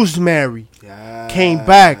 Rosemary came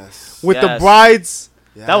back with the Yes. brides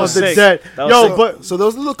That was of the sick. dead. That was Yo, sick. but So there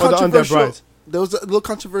was a little Or the Undead controversial. Brides. There was a little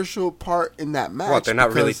controversial part in that match. What? They're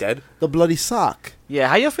not really because dead. The bloody sock, Yeah,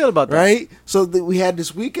 how you feel about that? right? So we had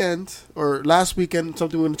this weekend or last weekend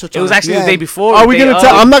something we were gonna touch It on. was at actually the the day end. before. are the we day gonna? of.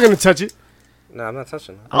 I'm not gonna touch it. No, I'm not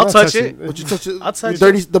touching that. I'll not touch touching it. Would you touch it? I'll touch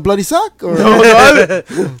the bloody sock? Or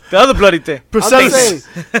The other bloody thing. Priscilla, I'm saying,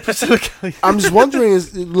 Priscilla Kelly. I'm just wondering,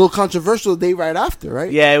 is it a little controversial the day right after, right?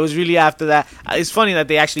 Yeah, it was really after that. It's funny that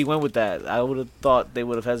they actually went with that. I would have thought they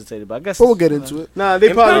would have hesitated, but I guess. But we'll get into it. Nah,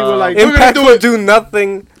 they probably were like, we're gonna Impact do will it. do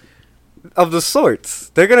nothing of the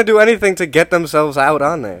sorts. They're gonna do anything to get themselves out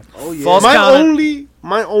on there. Oh yeah. False My count.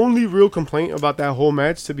 only real complaint about that whole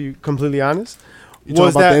match, to be completely honest, You talking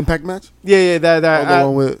was about the that Impact match? yeah, Oh, the that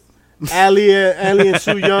one with Ali and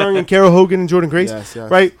Su Young and Carol Hogan and Jordan Grace, yes, yes.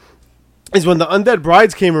 right? Is when the Undead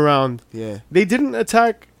Brides came around, Yeah. they didn't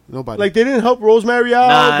attack. Nobody. Like they didn't help Rosemary out.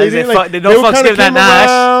 Nah, they they didn't fuck- like. they no were fucks kinda given that. came Nah, that's-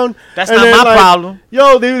 around, That's and not then, my like, problem.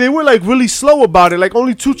 Yo, they were like really slow about it. Like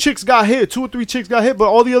only 2 chicks got hit, 2 or 3 chicks got hit, but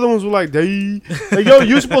all the other ones were like, "They, like yo,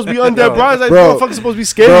 you supposed to be Undead Yo. Brides. Like, Bro. motherfuckers supposed to be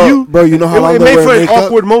scared bro, of you." bro, you know how long It they made wear for an makeup?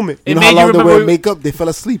 awkward moment. You It know made how you long they wear remember- makeup? They fell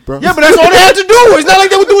asleep, bro. Yeah, but that's all they had to do. It's not like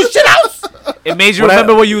they were doing shit else. It made you What I-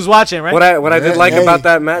 remember what you was watching, right? What I did Yeah, like hey, about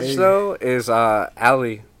that match hey. though is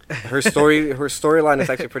Ali. Her storyline is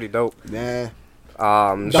actually pretty dope. Nah.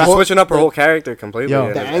 She's The whole- switching up her whole character completely. Yo.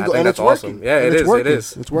 and The I angle, think and that's it's working. awesome. Yeah, And it it's is. working. It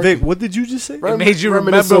is. It's working. Vic, what did you just say? It made you Reminiscent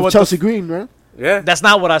remember of what the Chelsea Green, right? Yeah. That's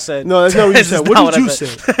not what I said. No, that's not what you That's said. not What did I you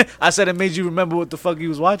said. say, I said it made you remember what the fuck you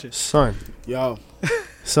was watching. son? Yo.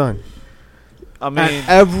 Son, I mean, at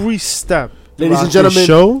every step, Ladies throughout and gentlemen. this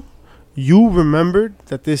show, you remembered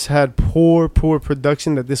that this had poor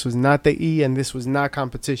production, that this was not the E and this was not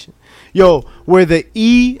competition. Yo, where the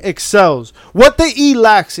E excels, what the E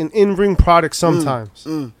lacks in ring products sometimes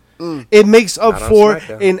it makes up Not on for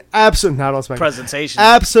SmackDown. an absolute not on SmackDown. Presentation.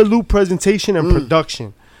 Absolute presentation and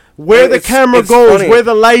production. Where the It's- camera it's goes, funny. where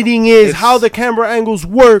the lighting is, It's- how the camera angles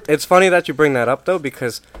work. It's funny that you bring that up though,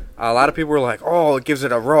 because a lot of people were like, "Oh, it gives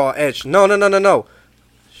it a raw edge." No.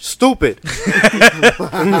 Stupid.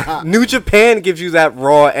 New Japan gives you that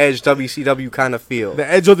raw edge WCW kind of feel. The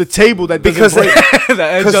edge of the table that doesn't Because break. The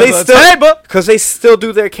edge Because of they the still table. because they still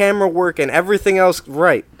do their camera work and everything else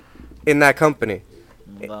right in that company.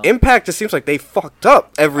 No. Impact, it seems like they fucked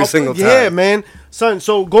up every single time. Yeah, man. Son,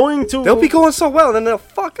 so going to They'll be going so well, and then they'll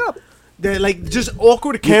fuck up. they're like just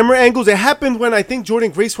awkward camera angles. It happened when I think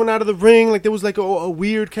Jordan Grace went out of the ring. Like there was like a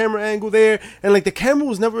weird camera angle there, and like the camera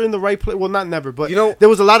was never in the right place. Well, not never, but You know- there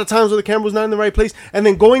was a lot of times where the camera was not in the right place. And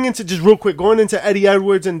then going into just real quick, going into Eddie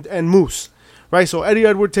Edwards and Moose. Right, so Eddie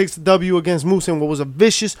Edwards takes the W against Moose in what was a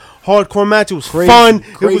vicious, hardcore match. It was fun, it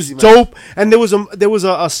was crazy match. dope, and there was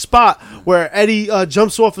a spot where Eddie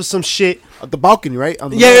jumps off of some shit. At the balcony, right? On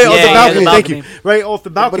the Yeah, balcony. off the yeah, balcony. the Thank balcony. you. Right off the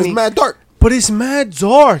But balcony. it's mad dark. But it's mad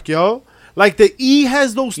dark, yo. Like the E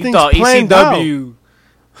has those You things thought planned out. ECW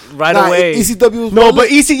right Nah, away. ECW was No, well but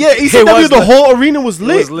lit ECW, was the lit. whole arena was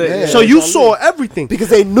lit. was lit, yeah. So Yeah, you it's all saw lit. everything. because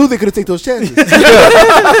they knew they couldn't take those chances.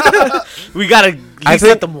 We gotta at I least think-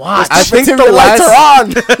 let them watch. I think the Material lights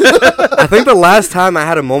last are on. I think the last time I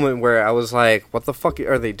had a moment where I was like, "What the fuck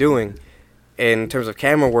are they doing?" in terms of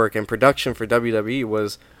camera work and production for WWE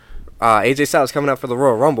was AJ Styles coming out for the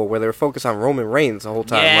Royal Rumble, where they were focused on Roman Reigns the whole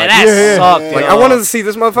time. yeah, like, that Yeah. sucked. like yo. I wanted to see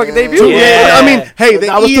this motherfucking Yeah. debut. Yeah. I mean, hey, the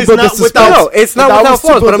That was E to is build not the without. No, it's not That without was to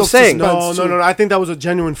flaws, but build I'm up saying. suspense. No. I think that was a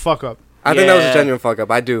genuine fuck up. I think that was a Yeah. genuine fuck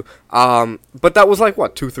up. I do. But that was like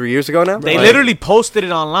what 2-3 years ago now. They Like, literally posted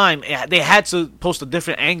it online. They had to post a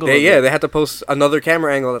different angle. of it. they had to post another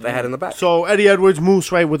camera angle that they had in the back. So Eddie Edwards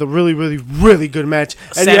Moose, right, with a really, really, really good match.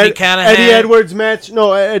 Sami Callihan. Eddie Edwards match.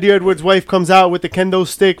 No, Eddie Edwards' wife comes out with the kendo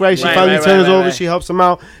stick, right? She Right, finally right, turns right, over. right. She helps him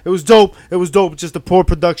out. It was dope. Just the poor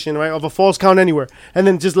production, right, of a false count anywhere. And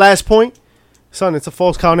then just last point, son, it's a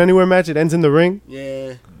false count anywhere match. It ends in the ring.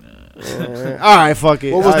 Yeah. All right, fuck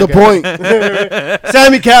it. What was the Okay. point?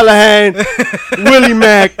 Sammy Callahan, Willie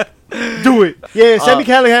Mack, do it. Yeah, Sammy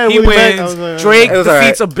Callahan, He Willie Mack. I wins. was like, Drake It was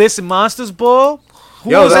defeats Abyss and Monsters Ball. Who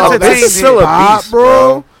Yo, was that- entertaining? that's still a Stop, beast, bro.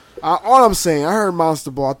 bro. All I'm saying, I heard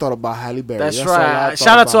Monster Ball. I thought about Halle Berry. That's all I right. thought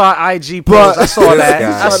Shout out to about. our IG But- post. I saw that.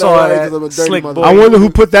 guy. I saw Right, that. 'cause I'm a dirty Slick mother- boy. I wonder who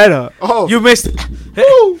put that up. Oh, You missed.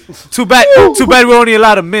 Too bad. Too bad we're only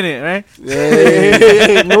allowed a minute, right?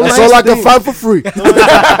 yeah. No That's nice all I can thing. find for free.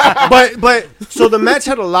 but so the match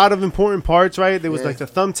had a lot of important parts, right? There was like the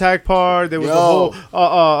thumbtack part. There was the Yo. whole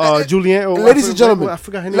Julianne. Oh, Ladies and gentlemen, I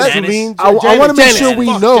forgot her name. let's- Jolene- I want to make Janice. sure we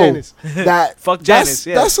Fuck know Janice. that Fuck that's, Janice,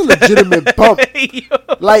 yeah. that's a legitimate bump.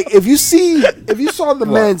 Like if you saw the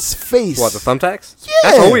man's face, What, the thumbtacks? Yeah.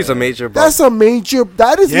 That's always a major bump. that's a major.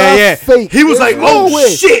 That is not Yeah. fake. He was There's like, no "Oh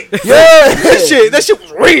way." shit, Yeah, that shit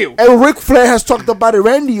was real." And Ric Flair has talked about it.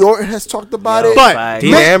 Randy Orton has talked about it. But Fact.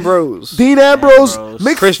 Dean Ambrose. Dean Ambrose, Ambrose.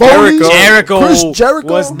 Mick Chris Foley, Jericho. Chris Jericho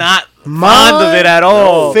was not My fond of it at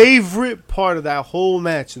all. favorite part of that whole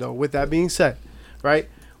match, though, with that being said, right,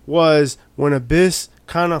 was when Abyss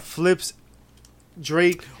kind of flips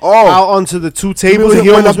Drake out onto the two tables. And he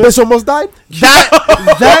when almost Abyss almost died.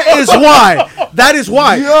 that is why. That is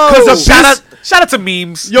why. Yo. Because Shout out to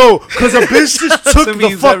memes. Because Abyss just took Some the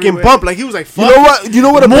memes fucking everywhere. bump. Like he was like, You fuck. know what? You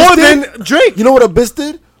know what Abyss More did? than Drake. You know what Abyss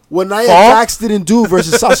did? What Nia Fall? Jax didn't do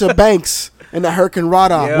versus Sasha Banks in the Hurricane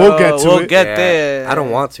Rada. Yo, We'll get to we'll it. get Yeah, there. I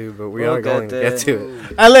don't want to, but we We'll are going to get get to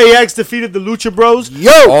it. LAX defeated the Lucha Bros.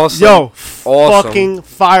 Yo, Awesome. Yo, Awesome. fucking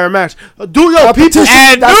fire match. Dude, yo, people. Competition.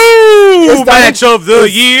 And That's- new is that match of the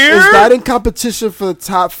is year. that in competition for the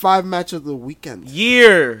top 5 match of the weekend?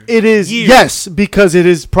 Year. It is, Year. yes, because it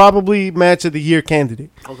is probably match of the year candidate.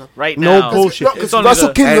 Right No now. bullshit. No, It's it's only Wrestle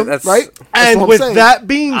the- Kingdom, that's- right? That's And what I'm with saying. that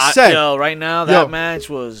being said, Yo, right now Yo. that match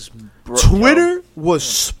was. Twitter was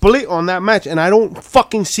split on that match, and I don't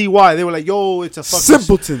fucking see why. They were like, "Yo, it's a fucking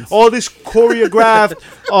Simpletons. all this choreographed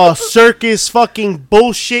circus fucking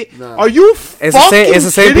bullshit." Nah. Are you It's the fucking same. It's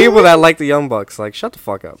the same kidding people me? that like the Young Bucks. Like, shut the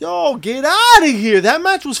fuck up. Yo, get out of here! That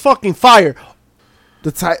match was fucking fire.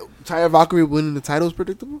 The Taya Valkyrie winning the title is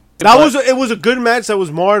predictable. It was a good match that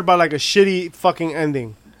was marred by like a shitty fucking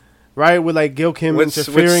ending, right? With like Gil Kim Which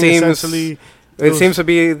interfering seems- essentially. It seems to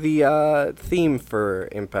be the theme for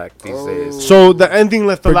Impact these days. So the ending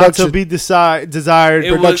left a lot to Production. be desired.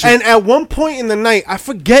 It was- And at one point in the night, I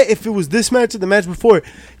forget if it was this match or the match before,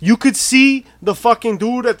 you could see the fucking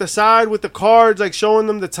dude at the side with the cards, like showing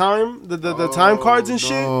them the time, the time cards and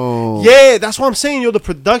no. shit. Yeah, that's what I'm saying, yo. The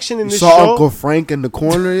production in You this saw show Uncle Frank in the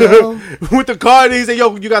corner, yo. with the card, and he's like,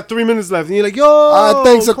 "Yo, you got 3 minutes left," and you're like, "Yo,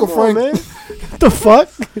 Thanks, come Uncle on, Frank. man." the fuck?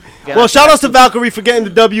 Yeah, Well, shout outs to Valkyrie for getting the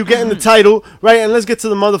W, getting the title, right? And let's get to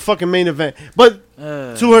the motherfucking main event. But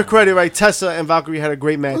to her credit, right, Tessa and Valkyrie had a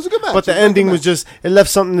great match. It was a good match. But the It was a ending good was match. just, it left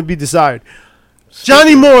something to be desired.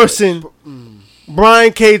 Johnny Morrison,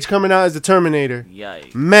 Brian Cage coming out as the Terminator.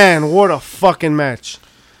 Yikes. Man, what a fucking match.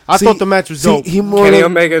 I See- thought the match was see, dope. he more Kenny than-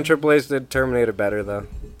 Omega and Triple H did Terminator better though.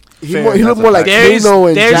 he Fair. looked more like There's, Kano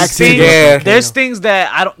and there's Jackson. things, Yeah. there's things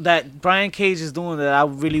that I don't that Brian Cage is doing that I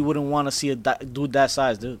really wouldn't want to see a dude that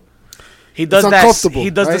size, dude. He does that. uncomfortable, He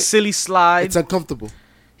does the right? silly slide. It's uncomfortable.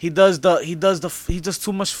 He does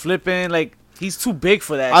too much flipping. Like he's too big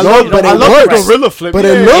for that. I No, love, but I it love the works. gorilla flip. But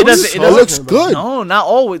Yeah, it yeah, looks, yeah. it looks good. No, not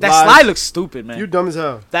always. That Lies. slide looks stupid, man. You dumb as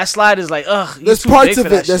hell. That slide is like, ugh. he's There's too parts big of for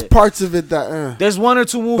that it. There's shit. parts of it that. There's one or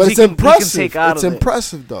two moves But he it's can impressive. take out It's of it.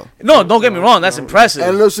 impressive though. No, don't get me wrong. That's impressive.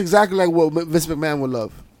 And it looks exactly like what Vince McMahon would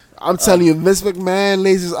love. I'm telling you, Vince McMahon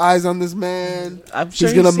lays his eyes on this man. I'm sure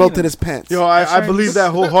He's gonna seen melt it. in his pants. Yo, I believe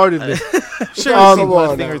that wholeheartedly. Sure, Um, he's seen come one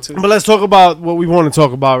on thing now. or two. But let's talk about what we want to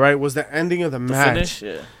talk about, right? Was the ending of the The match. finish,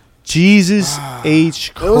 yeah. Jesus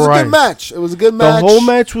H. Christ. It was a good match. It was a good The match. whole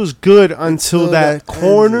match was good until Until that that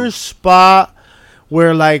corner ending. spot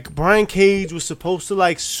where like Brian Cage was supposed to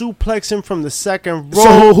like suplex him from the second row.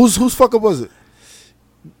 So whose fuck up was it?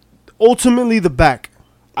 Ultimately, the back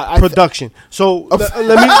I production. So let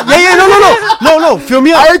me. No. Feel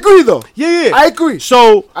me out. I agree though. Yeah. I agree.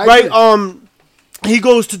 So I right, agree. he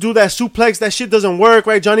goes to do that suplex. That shit doesn't work,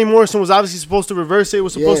 right? Johnny Morrison was obviously supposed to reverse it. It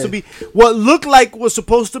was supposed Yeah. to be what looked like was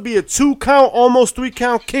supposed to be a 2 count, almost 3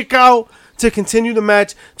 count kick out to continue the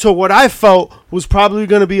match to what I felt was probably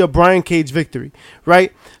going to be a Brian Cage victory,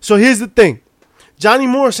 right? So here's the thing. Johnny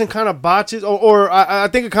Morrison kind of botches, or I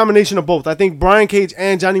think a combination of both. I think Brian Cage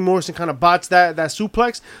and Johnny Morrison kind of botched that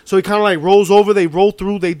suplex. So he kind of like rolls over, they roll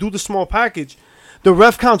through, they do the small package. The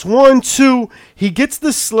ref counts 1, 2. He gets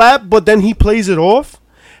the slap, but then he plays it off.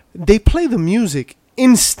 They play the music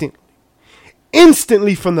instantly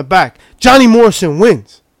from the back. Johnny Morrison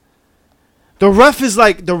wins. The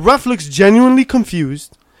ref looks genuinely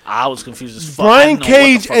confused. I was confused as fuck. I Brian didn't know what the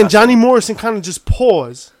Cage fuck I and Johnny saw. Morrison kind of just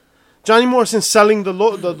pause. Johnny Morrison selling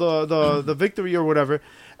the victory or whatever,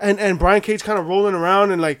 and Brian Cage kind of rolling around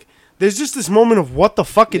and like there's just this moment of what the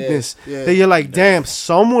fuckedness Yeah. that you're like, damn,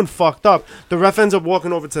 someone fucked up. The ref ends up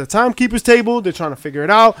walking over to the timekeeper's table. They're trying to figure it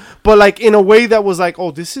out, but like in a way that was like, oh,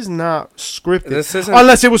 this is not scripted. This isn't-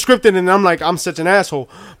 Unless it was scripted, and I'm like, I'm such an asshole.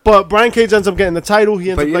 But Brian Cage ends up getting the title. He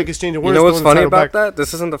ends But up like exchanging you words. know what's throwing the funny title about back. that?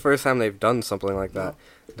 This isn't the first time they've done something like that.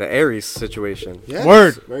 The Aries situation. Yes,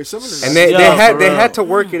 Word. Very similar. And they, Yeah, they for they real. had to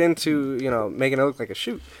work it into, making it look like a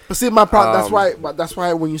shoot. But see, my problem. That's Um, why. But that's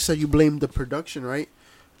why when you said you blamed the production, right?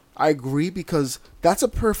 I agree because that's a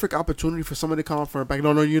perfect opportunity for somebody to come out from the back.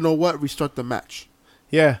 No, you know what? Restart the match.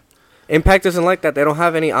 Yeah. Impact isn't like that. They don't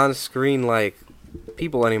have any on-screen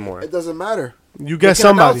people anymore. It doesn't matter. You They get can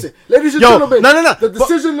announce somebody. it. Ladies and Yo, gentlemen, no. the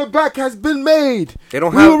decision in the back has been made. They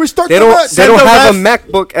don't We have. will restart they the don't. match. They don't Send the have a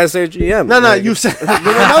MacBook as their GM. No, Like, you said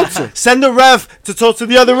announcer. send the ref to talk to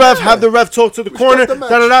the other ref. Have the ref talk to the corner. the match.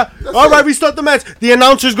 Da. All right, restart the match. The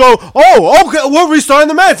announcers go, "Oh, okay, we're restarting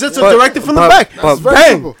the match." That's But- directed from the but- back. but- Very Bang!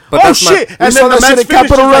 simple. But Oh that's not- shit! We And saw then the that shit match in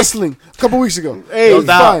Capital finishes like- Wrestling a couple weeks ago. Hey, It was no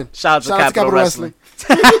doubt. fine. Shout out to Capital Wrestling.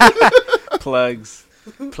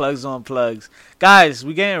 Plugs on plugs. Guys,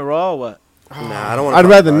 we getting Raw or what? Nah, I don't want. I'd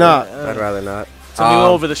rather not. I'd rather not. So we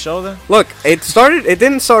go over the show then? Look, it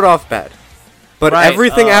didn't start off bad, but Right,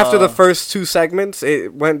 everything after the first 2 segments,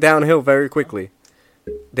 it went downhill very quickly.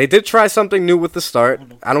 They did try something new with the start.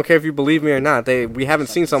 I don't care if you believe me or not. We haven't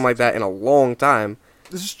seen something like that in a long time.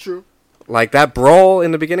 This is true. Like that brawl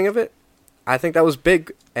in the beginning of it, I think that was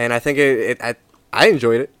big, and I think I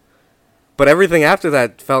enjoyed it. But everything after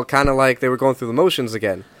that felt kind of like they were going through the motions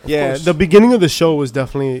again. Yeah, course. the beginning of the show was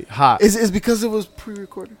definitely hot. Is because it was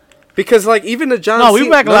pre-recorded. Because like even the John No, we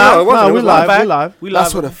Cena- back no, live. it wasn't. No, It we was live. back. We live. We live.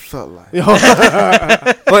 That's what it felt like.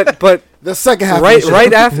 But The second half. right of the show.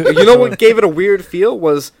 right after, you know what gave it a weird feel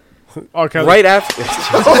was R. Kelly. right after.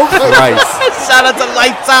 Christ. Shout out to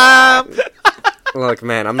Lifetime. Look,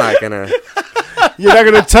 man, I'm not gonna. You're not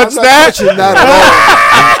gonna touch I'm not that. touching that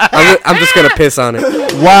at I'm just gonna piss on it.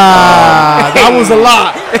 Wow, that was a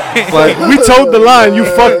lot. But We told the line. You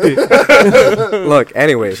fucked it. look, all.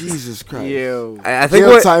 anyways, Jesus Christ. Yo. I think Jail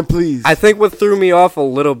what time, please. I think what threw me off a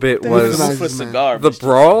little bit was Nice, For man. cigar. the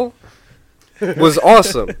brawl was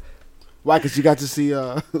awesome. Why? Because you got to see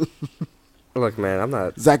Look, man, I'm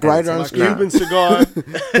not. Zack Ryder on My screen. Cuban cigar.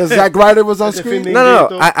 Because Zack Ryder was on screen. Defending- No.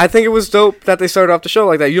 I think it was dope that they started off the show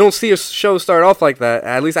like that. You don't see a show start off like that.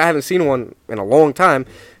 At least I haven't seen one in a long time.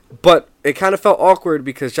 But it kind of felt awkward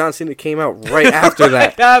because John Cena came out right after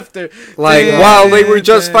that. After. Like, Damn, while they were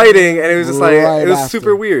just damn. fighting, and it was just like, Right it was after.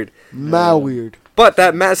 super weird. Mad weird. But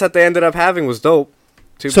that match that they ended up having was dope.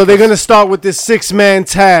 Too, So they're because- gonna start with this 6-man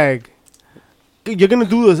tag. You're gonna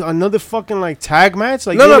do another fucking like tag match?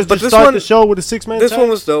 Like No, you're no, gonna but just this start one- the show with a 6-man This tag? one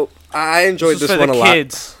was dope. I enjoyed This this was one for a the lot.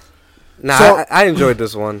 kids. Nah, So- I enjoyed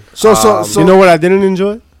this one. So You know what I didn't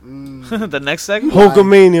enjoy? The next segment.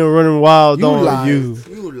 Hulkamania running wild you on lied. you.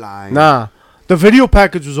 You lied. Nah. The video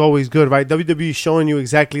package was always good, right? WWE showing you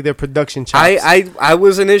exactly their production chops. I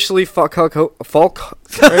was initially fuck Hulk wow.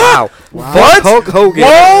 Wow. Fuck Hulk Hogan.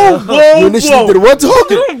 whoa, You initially did what to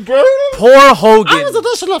Hogan? Poor Hogan.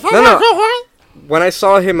 No, no. When I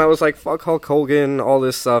saw him, I was like, fuck Hulk Hogan, all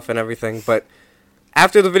this stuff and everything. But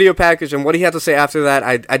after the video package and what he had to say after that,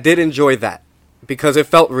 I did enjoy that because it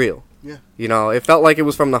felt real. Yeah. You know, it felt like it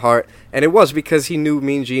was from the heart. And it was because he knew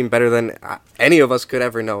Mean Gene better than any of us could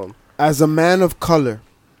ever know him. As a man of color,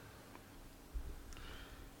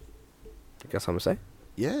 I guess I'm going to say.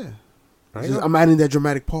 yeah. I Just- know. I'm adding that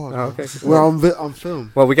dramatic pause. Oh, okay. We're on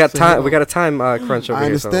film. Well, we got So, time. you We know. got a time crunch over I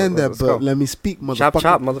here. so understand that, let's but go. let me speak, motherfucker. Chop,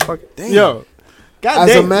 chop, motherfucker. Damn. Yo. God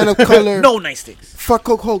As a damn. man of color, No nice things. fuck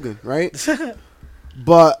Hulk Hogan, right?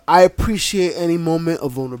 But I appreciate any moment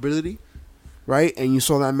of vulnerability, right? And you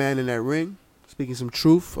saw that man in that ring speaking some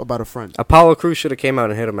truth about a friend. Apollo Crews should have came out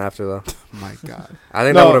and hit him after, though. My God. I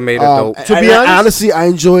think No, that would have made it dope. To be honest- honestly, I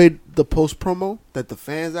enjoyed the post promo that the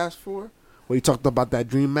fans asked for, where he talked about that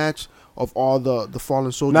dream match of all the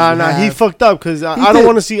fallen soldiers. Nah, we he have. fucked up because He I don't did.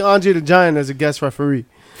 want to see Andre the Giant as a guest referee.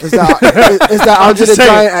 Is that Andre just the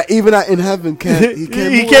saying. Giant, even in heaven, He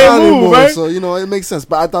can't can't move, anymore, right? So, you know, it makes sense.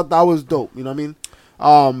 But I thought that was dope. You know what I mean?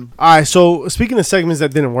 All right, so speaking of segments that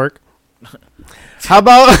didn't work, how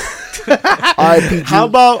about R.I.P. how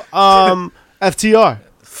about FTR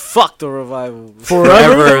Fuck the revival.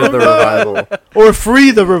 Forever the revival. or Free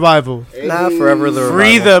the Revival? Nah, forever the revival.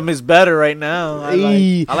 Free them is better right now.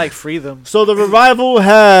 Hey. I like free them. So the Revival Nah,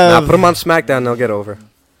 have put them on SmackDown. They'll get over.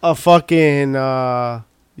 a fucking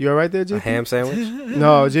you all right there, A JP? ham sandwich.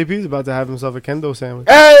 No, JP's about to have himself a kendo sandwich.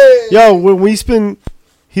 Hey! Yo, when we spin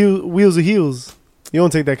wheels of heels, you don't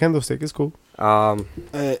take that kendo stick. It's cool.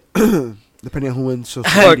 Depending on who wins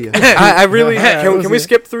social Look, media. I really Yeah, can we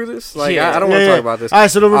skip through this? Like, Yeah. I don't want to talk about this. All right,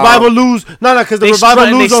 so the Revival lose. No, because the They Revival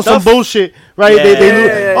strutting lose they on some stuff. bullshit, right? Yeah. They lose.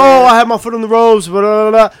 Yeah. Oh, I have my foot on the ropes, blah, blah,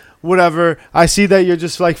 blah, blah. Whatever. I see that you're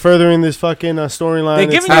just like furthering this fucking storyline. They're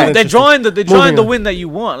It's giving not you. They're interesting. drawing Moving the on. win that you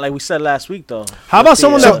want, like we said last week, though. How about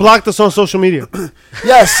someone So- that blocked us on social media?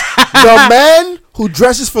 Yes, the man who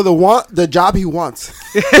dresses for the job he wants.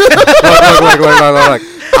 Look.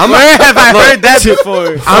 Where have I heard that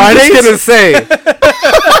before? I'm just gonna say.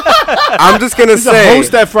 I'm just gonna He's a say.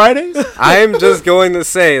 host at Fridays. I'm just going to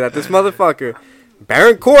say that this motherfucker,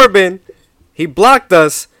 Baron Corbin, he blocked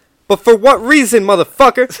us. But for what reason,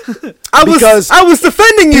 motherfucker? I was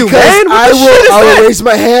defending you, Because man. What the shit is I will that? raise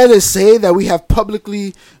my hand and say that we have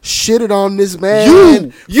publicly shitted on this man.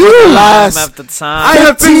 You. for the Time last after I time.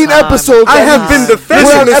 have been- 15 episodes. I have guys. been defending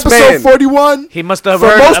We're on this episode man. 41. He must have For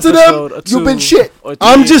heard most of them, episode or you've been two shit. or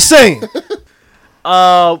I'm three. just saying.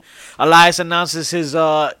 Elias announces his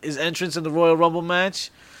entrance in the Royal Rumble match.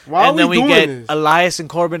 Why and then we doing get this? Elias and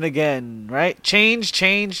Corbin again, right? Change.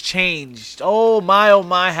 Oh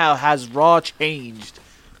my, how has Raw changed?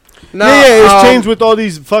 No, yeah, it's changed with all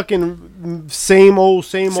these fucking same old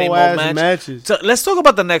ass match. matches. So let's talk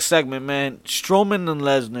about the next segment, man. Strowman and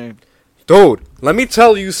Lesnar. Dude, let me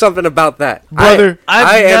tell you something about that. Brother,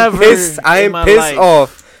 I've never I in am my pissed life-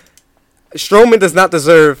 off. Strowman does not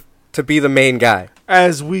deserve to be the main guy.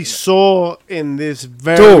 as we saw in this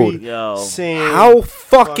very Dude. Yo. same. How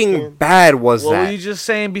fucking fucking- bad was What were that? you just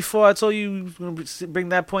saying before? I told you was gonna bring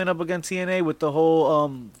that point up against TNA with the whole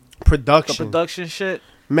the production, production shit.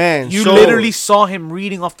 man? You so- literally saw him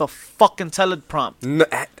reading off the fucking teleprompt.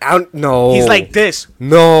 No, He's like this,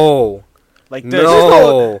 no, like this.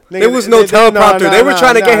 no. Nigga, There was no they- teleprompter. They were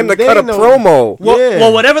trying to get him to they cut a know. promo. Well, Yeah.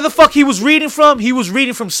 well, whatever the fuck he was reading from, he was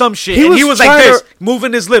reading from some shit. He and was he was like trying this, to-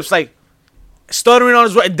 moving his lips, like stuttering on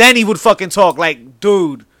his way. Then he would fucking talk. Like,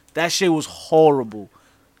 dude, that shit was horrible.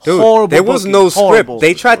 Dude, horrible. there was booking, no horrible. script.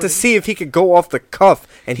 They tried to see if he could go off the cuff,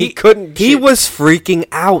 and he He- couldn't. He shit. was freaking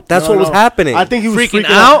out. That's No, what was no. happening. I think he was Freaking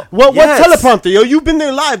freaking, out? What Yes. teleprompter? Yo, you've been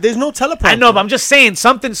there live. There's no teleprompter. I know, but I'm just saying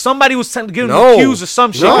something. Somebody was giving No. him cues or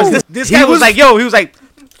some shit. 'Cause No. This He guy was was- like, yo, he was like,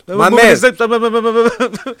 My moving man. his lips.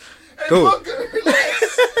 Dude,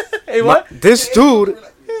 Hey, what? this dude,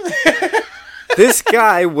 this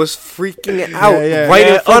guy was freaking out yeah. right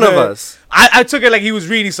Yeah, in front of okay. us. I took it like he was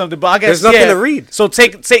reading something, but I guess There's nothing yeah. to read. So say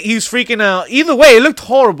he was freaking out. Either way, it looked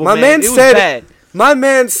horrible. My man man it was said- bad. My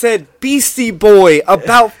man said Beastie Boy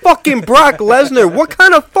about fucking Brock Lesnar. What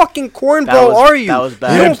kind of fucking cornball are you? That was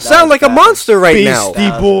bad. You don't That sound was like a bad. monster right now.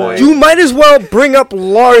 Beastie Boy. You might as well bring up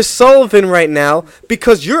Lars Sullivan right now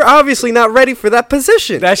because you're obviously not ready for that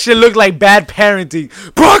position. That shit looked like bad parenting.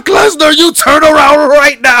 Brock Lesnar, you turn around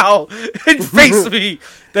right now and face me.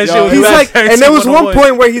 That Yo, shit was He's bad like, parenting and there was one 101.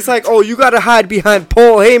 point where he's like, "Oh, you gotta hide behind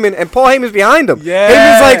Paul Heyman," and Paul Heyman's behind him. Yeah.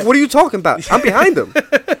 Heyman's like, "What are you talking about? I'm behind him."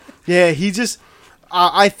 Yeah, he just.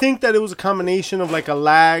 I think that it was a combination of like a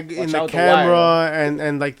lag in Watch the out the camera wire.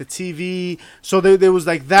 and like the TV. So there was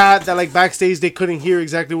like that like backstage they couldn't hear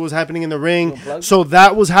exactly what was happening in the ring. Unplugged? So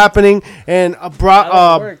that was happening, and That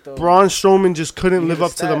doesn't work, though. Braun Strowman just couldn't You live get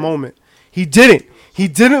up to the static. moment. He didn't. He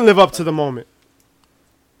didn't live up to the moment.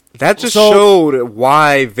 That just So- showed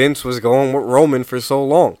why Vince was going with Roman for so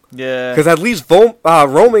long. Yeah. Because at least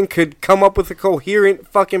Roman could come up with a coherent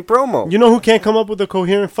fucking promo. You know who can't come up with a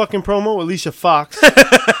coherent fucking promo? Alicia Fox.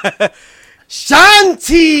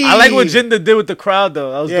 Shanti. I like what Jinder did with the crowd,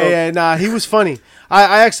 though. That was dope. Yeah, nah, he was funny.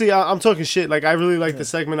 I actually, I'm talking shit. Like, I really liked the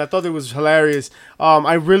segment. I thought it was hilarious.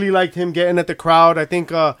 I really liked him getting at the crowd. I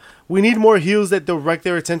think we need more heels that direct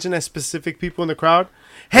their attention at specific people in the crowd.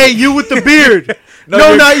 Hey, you with the beard. No,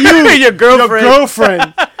 your- not you. your girlfriend. Your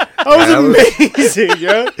girlfriend. That was that was- amazing,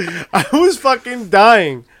 yeah. I was fucking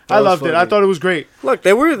dying. I was loved it. I funny. thought it was great. Look,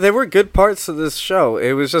 there were good parts to this show.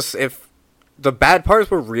 It was just if the bad parts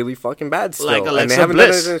were really fucking bad still, Like and Alexa they haven't done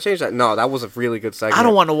Bliss. anything to change that. No, that was a really good segment. I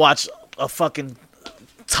don't want to watch a fucking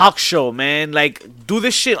talk show, man. Like, do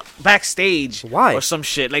this shit backstage. Why? Or some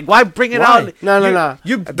shit. Like, why bring it Why? out? No.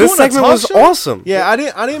 You're This doing a segment talk was show? awesome. Yeah, I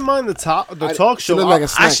didn't mind the talk show. It looked like a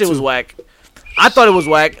snack That shit was too. whack. I thought it was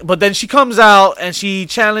whack, but then she comes out and she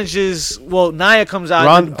challenges. Well, Nia comes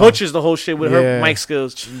out and butchers the whole shit with Yeah. her mic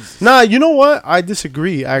skills. Jesus. Nah, you know what? I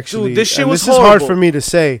disagree. Actually, Dude, this shit And was this is hard horrible. for me to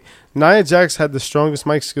say. Nia Jax had the strongest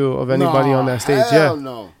mic skill of anybody on that stage. Hell Yeah,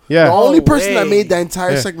 no. yeah. The only No person that way. made that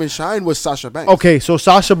entire Yeah. segment shine was Sasha Banks. Okay, so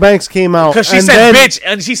Sasha Banks came out Because she and said then, bitch,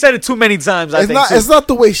 and she said it too many times. I It's think. not. too. It's not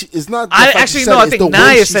the way she. It's not. The I fact she actually said no. I it's think the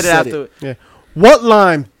way Nia she said it after. Yeah. What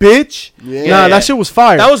line, bitch? Yeah. Nah, Yeah. that shit was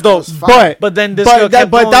fire. That was dope. but then this girl kept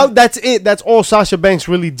going. that's it. That's all Sasha Banks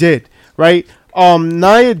really did, right?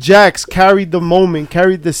 Nia Jax carried the moment,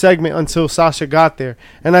 carried the segment until Sasha got there,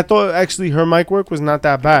 and I thought actually her mic work was not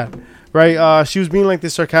that bad, right? She was being like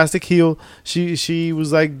this sarcastic heel. She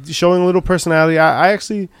was like showing a little personality. I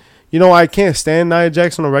actually, I can't stand Nia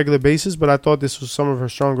Jax on a regular basis, but I thought this was some of her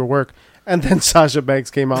stronger work. And then Sasha Banks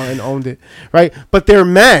came out and owned it, right? But their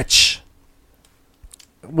match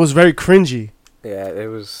was very cringy. Yeah, it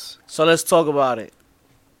was. So let's talk about it.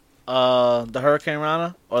 The Hurricane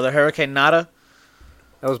Rana or the Hurricane Nada.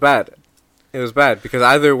 That was bad. It was bad because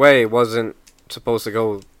either way it wasn't supposed to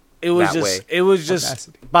go. It was That just way. it was just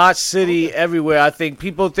Audacity. botch city everywhere. I think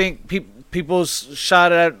people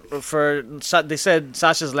shot at for. They said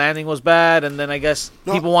Sasha's landing was bad, and then I guess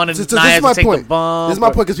No, people wanted this Nia is my to take point. the bump. This is my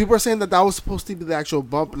or- point because people are saying that was supposed to be the actual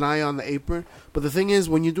bump Nia on the apron. But the thing is,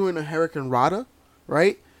 when you're doing a Hurricane Rana,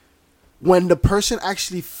 right? When the person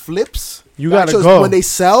actually flips, You the gotta actual- go. When they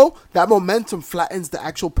sell, that momentum flattens the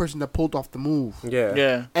actual person that pulled off the move. Yeah.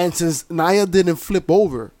 Yeah. And since Nia didn't flip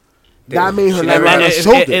over, that made her She land never- on And her it,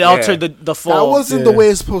 shoulder. it altered the that fall. wasn't the Yeah. way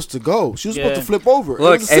it's supposed to go. She was supposed Yeah. to flip over. It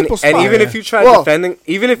Look, was a simple and spot. even if you tried Well, defending,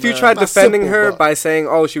 Yeah. Not defending simple, her but- by saying,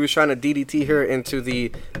 "Oh, she was trying to DDT her into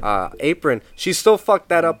the apron," she still fucked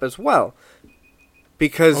that up as well.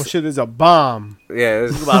 Because Oh shit, there's a bomb. yeah,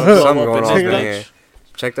 there's about to blow something up going in on this in bitch. here.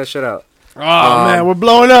 Check that shit out. Oh man, we're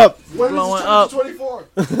blowing up. when is blowing it up. 24?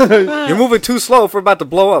 You're moving too slow if we're about to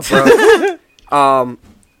blow up, bro.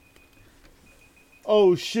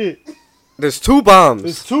 Oh shit, There's two bombs.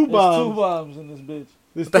 there's two bombs. bombs in this bitch.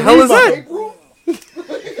 There's What the three hell is bombs.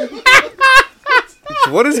 that?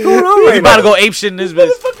 What is going on We right about to now? go ape shit in this bitch.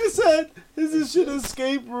 Motherfucker said, "This is shit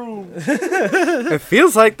escape room." It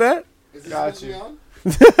feels like that. Is this Got supposed to you. be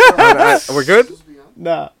on? We're good. Supposed to be on?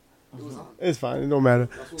 Nah, it's fine. It don't matter.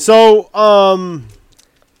 So,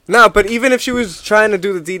 No, but even if she was trying to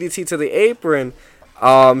do the DDT to the apron,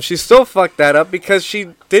 she still fucked that up because she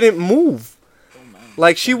didn't move.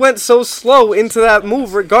 Like, she went so slow into that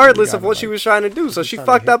move regardless of what she was trying to do. So she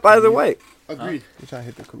fucked up either way. Agreed. I'm trying to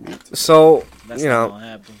hit the commute. So, That's you not know, gonna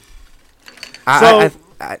happen.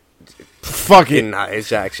 I Fuck it. nah, it's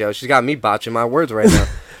Jax, yo. She's got me botching my words right now.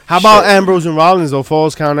 How about Shit. Ambrose and Rollins though?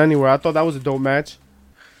 Falls count anywhere. I thought that was a dope match.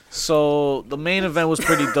 So the main event was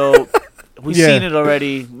pretty dope. We've Yeah. seen it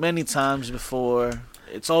already many times before.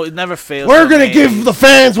 It never fails. We're for gonna me. give the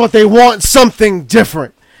fans what they want, something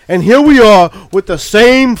different. and here we are with the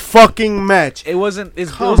same fucking match. It wasn't. It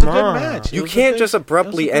Come was a good on. match. It You was a can't good- just it was a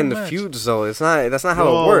abruptly good end the match. feuds, though. That's not how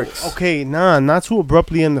Yo, it works. Okay, not too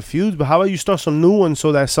abruptly end the feuds, but how about you start some new ones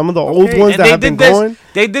so that some of the old Okay, ones And that they have been did this. going.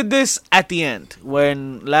 They did this at the end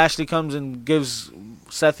when Lashley comes and gives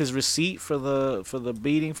Seth his receipt for the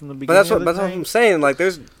beating from the beginning. But that's of what the I'm thing. saying. Like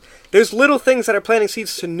there's little things that are planting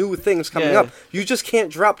seeds to new things coming Yeah. up. You just can't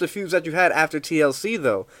drop the feuds that you had after TLC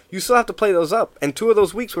though. You still have to play those up. And 2 of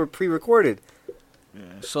those weeks were pre-recorded.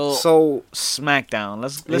 So SmackDown.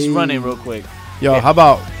 Let's run it real quick. Yo, how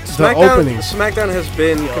about the opening? SmackDown has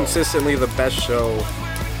been consistently the best show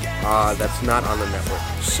that's not on the network.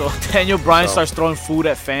 So Daniel Bryan So- starts throwing food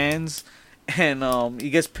at fans, and he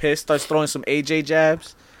gets pissed, starts throwing some AJ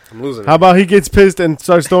jabs. I'm losing. How about he gets pissed and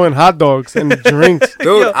starts throwing hot dogs and drinks? Dude,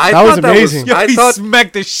 Yo, I that was thought amazing. Yo, I he thought,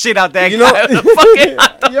 smacked the shit out that You guy. know- with the fucking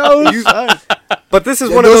hot dog. Yo, You- but this is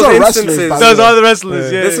Yeah, one of those those are wrestlers, instances. by the Those way. are the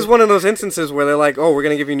wrestlers. Yeah. This is one of those instances where they're like, "Oh, we're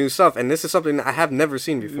gonna give you new stuff," and this is something I have never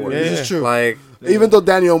seen before. Yeah. This is true. Like, Even though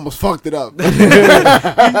Danny almost fucked it up.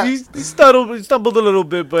 he stumbled a little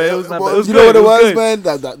bit, but it was not. Well, It was you good. know what it was, good.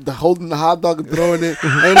 man? The holding the hot dog and throwing it,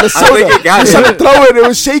 and the I soda. think it got He tried to him. throw it. It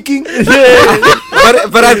was shaking.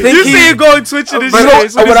 but I think You he. see him going twitching his But You know, shit.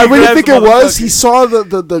 as soon what as I he really grabs think the it was, motherfucker. he saw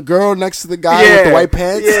the girl next to the guy with the Yeah, white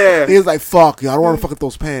pants. yeah. He was like, "Fuck, yo, I don't want to fuck with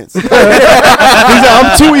those pants." He's like,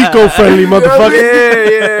 I'm too eco-friendly, motherfucker.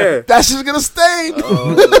 Yeah, That shit's gonna stain.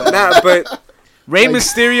 yeah. Nah, but Rey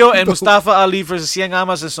Mysterio and Mustafa Ali versus Cien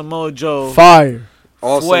Amas and Samoa Joe. Fire.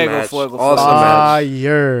 awesome Fuego, match. fuego, Awesome fuego. match.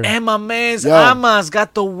 Fire. And my man's Yo. Amas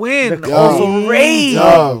got the win Yo. over Rey.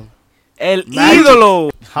 Yo, El Magic.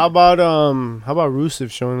 Ídolo. How about Rusev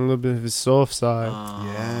showing a little bit of his soft side?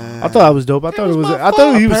 yeah. I thought that was dope. I thought it was. I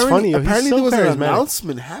thought he was funny. Yo, he's Apparently, so there was an charismatic.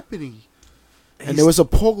 announcement happening, and there was a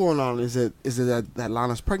poll going on. Is it that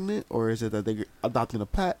Lana's pregnant, or is it that they're adopting a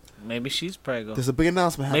pet? Maybe she's preggo. There's a big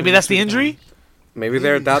announcement. happening Maybe that's the this injury. Maybe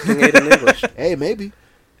they're adopting Aiden English. weekend. Hey, maybe.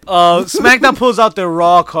 SmackDown pulls out their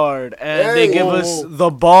Raw card and they Hey. give us the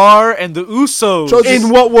Bar and the Usos. Cho- In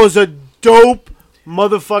what was a dope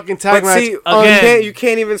motherfucking tag But match. see, Again. you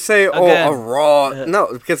can't even say, "Oh, Again. a Raw." No,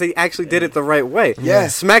 because they actually did it the right way. Yeah.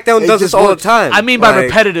 SmackDown It does this just all works. the time. I mean by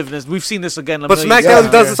Like, repetitiveness. We've seen this again. But SmackDown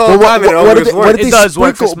Yeah. does this all But the time, and it what always did works. they It does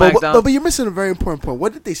work for sprinkle? SmackDown. But you're missing a very important point.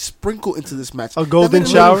 What did they sprinkle into this match? A golden That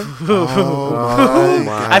made shower? Oh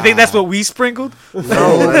my I think that's what we sprinkled. Oh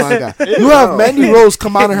my god! You have Mandy Rose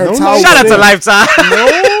come out of her No, towel. Shout out to shit. Lifetime.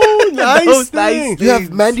 No, nice Those thing. You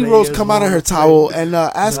have Mandy Rose come out of her towel and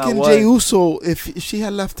asking what? Jey Uso if she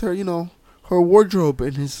had left her, her wardrobe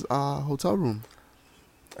in his hotel room.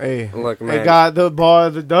 Hey, Look, they man. got the bar,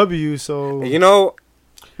 the W. So You know,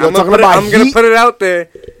 Yo, I'm talking about gonna heat? put it out there.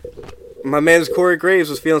 My man's Corey Graves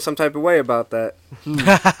was feeling some type of way about that. He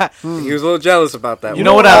was a little jealous about that. You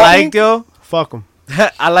know what I I think? liked, yo? fuck him.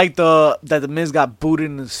 I like that the Miz got booted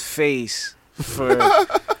in his face for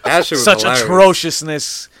That shit was such hilarious.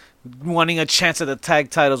 atrociousness, wanting a chance at the tag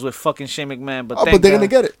titles with fucking Shane McMahon. But, Oh, thank but they're God. gonna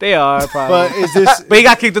get it. They are probably. But is this? But he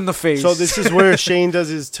got kicked in the face. So this is where Shane does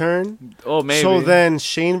his turn. Oh, maybe. So then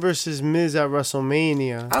Shane versus Miz at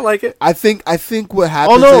WrestleMania. I like it. I think what Oh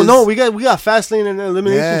happens. no, is, we got Fastlane and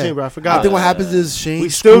Elimination Yeah. Chamber. I forgot. I think what happens is Shane We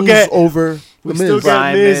still screws get- over we the still Miz. get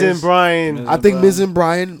Brian Miz Miz. and Brian. Miz. I think Miz and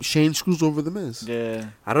Brian, Shane screws over the Miz. Yeah.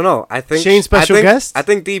 I don't know. I think Shane special guest? I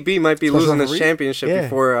think DB might be Special losing the referee? championship Yeah.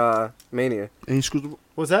 before Mania. And he screws.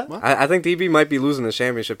 What's that? What? I think DB might be losing the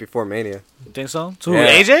championship before Mania. You think so? To Yeah.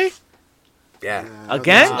 AJ? Yeah,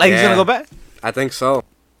 Again? Like he's Yeah. gonna go back? I think so.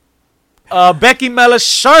 Becky Mella,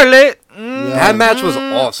 Charlotte. Yeah. That match was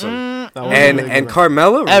awesome. That was And really and good.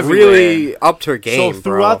 Carmella Everywhere. really upped her game, So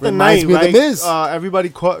throughout bro. the Reminds night, me of right? The Miz. Everybody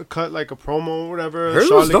cut like a promo or whatever. Hers was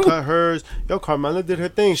Charlotte dope. cut hers. Yo, Carmella did her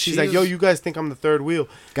thing. She's like, yo, She's- you guys think I'm the third wheel?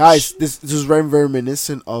 Guys, this is very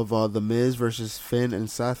reminiscent of the Miz versus Finn and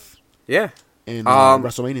Seth Yeah. in Um,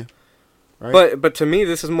 WrestleMania. Right? But to me,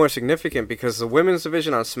 this is more significant because the women's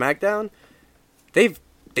division on SmackDown, they've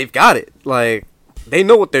got it. Like they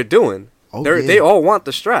know what they're doing. Oh, They yeah. all want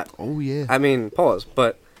the strap. Oh yeah. I mean, pause.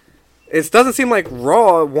 But it doesn't seem like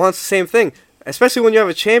Raw wants the same thing, especially when you have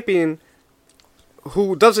a champion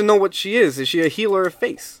who doesn't know what she is. Is she a heel or a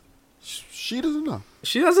face? She doesn't know,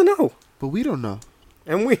 She doesn't know, but we don't know.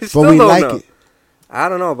 and we still But we don't like know. it. I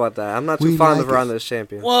don't know about that. I'm not too We fond like of her it. on this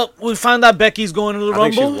champion. Well, we found out Becky's going to the I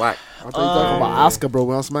think Rumble. she's whack. I thought you were talking about Asuka, bro.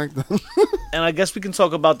 We're on SmackDown. And I guess we can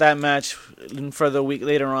talk about that match in further a week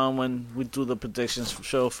later on when we do the predictions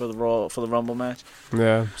show for the Rumble match.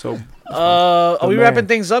 Yeah. So Are we man. wrapping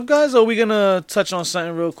things up, guys? Or are we gonna touch on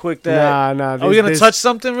something real quick? That nah. are we gonna touch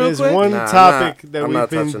something real There's quick? one Nah, I'm topic not- that I'm we've not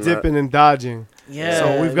been touching dipping and dodging. Yeah.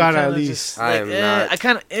 So we've we got kinda at least- just, I am not. I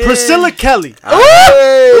kind of Priscilla Kelly.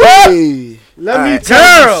 Hey. Let me Alright.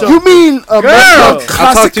 tell Girl. you You something. mean Girl.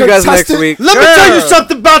 I'll talk to you guys next contestant? week. Let me tell you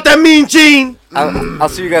something about that Mean Gene. I'll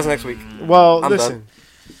see you guys next week. Well, I'm listen.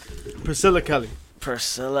 Priscilla Kelly.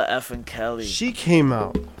 Priscilla effing Kelly. She came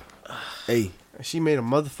out Hey. and she made a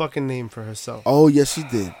motherfucking name for herself. Oh, yes, she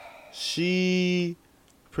did. She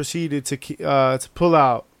proceeded to pull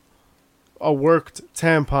out a worked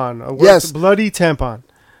tampon, a worked Yes. bloody tampon.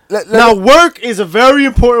 Let Now, me- work is a very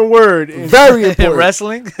important word very In important.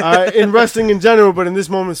 wrestling. in wrestling in general, but in this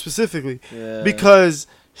moment specifically, Yeah. because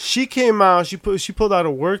she came out, she pulled out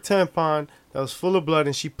a worked tampon that was full of blood,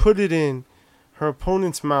 and she put it in her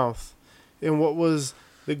opponent's mouth in what was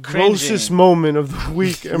the grossest Cringing. moment of the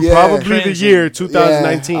week and Yeah. probably the Cringing. year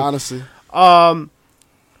 2019. Yeah, honestly.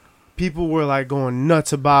 People were like going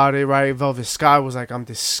nuts about it, right? Velvet Sky was like, I'm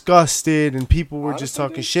disgusted, and people were just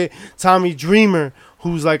talking shit. Tommy Dreamer,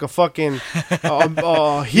 who's like a fucking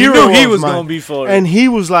hero, You knew he of was mine, gonna be for it. and he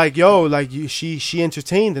was like, "Yo, like she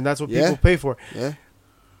entertained, and that's what Yeah. people pay for." Yeah.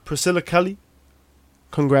 Priscilla Kelly,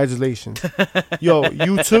 congratulations, yo,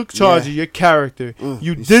 you took charge Yeah. of your character. You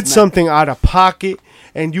you did snapped. something out of pocket,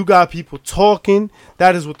 and you got people talking.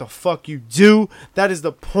 That is what the fuck you do. That is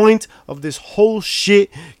the point of this whole shit.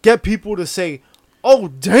 Get people to say, "Oh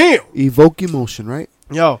damn, Evoke emotion, right?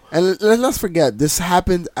 yo." And let's forget, this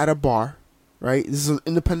happened at a bar, right? This is an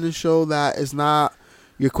independent show that is not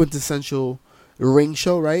your quintessential ring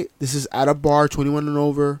show, right? This is at a bar, 21 and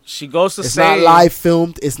over. She goes to It's say not live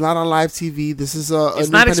filmed. It's not on live TV. This is a it's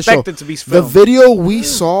not independent expected to be show. The filmed. video we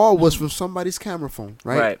saw was from somebody's camera phone,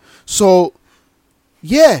 right? Right. So,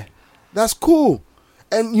 yeah, that's cool.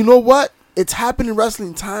 And you know what? It's happened in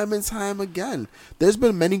wrestling time and time again. There's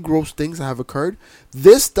been many gross things that have occurred.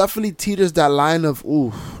 This definitely teeters that line of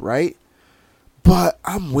oof, right? But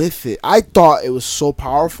I'm with it. I thought it was so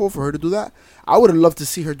powerful for her to do that. I would have loved to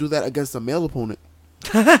see her do that against a male opponent.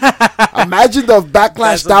 Imagine the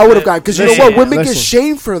backlash That's a that would have bit- gotten. Because you know Listen, what? Women get listen.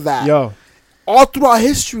 shamed for that. Yo, All throughout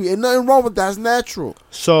history. And nothing wrong with that. It's natural.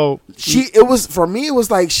 so It was, for me, it was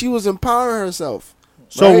like she was empowering herself.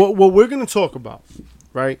 So right? what we're gonna talk about,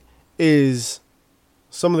 right, is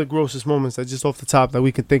some of the grossest moments that just off the top that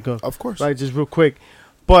we can think of, Of course. right, just real quick.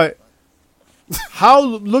 But how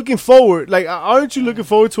looking forward? Like, aren't you looking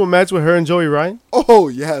forward to a match with her and Joey Ryan? Oh,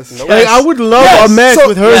 yes. Like, I would love Yes. a match So-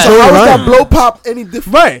 with her yeah. and So Joey how is Ryan. that blow pop any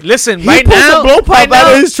different? Right. Listen, He right pulls now, a blow pop right out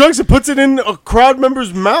now, of his trunks and puts it in a crowd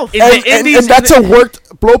member's mouth. In And, the and, Indies, and that's a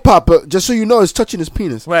worked blow pop, but just so you know, it's touching his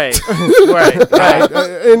penis. right, right, right.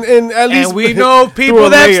 And at least And we know through people a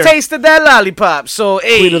that's layer. tasted that lollipop. So,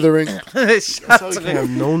 hey, Queen of the Ring. shout So to you can have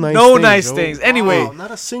no nice no things, nice yo. things. Anyway, Wow,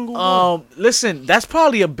 not a single one. listen, that's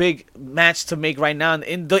probably a big match to make right now.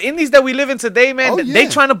 In the indies that we live in today, man, Oh, they yeah.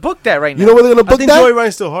 trying to book that right now. You know where they're going to I book think that? Joey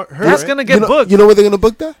Ryan's still hurt. That's right? gonna get booked. You know where they're going to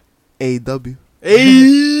book that? AEW.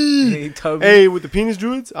 Hey, Toby. hey, with the penis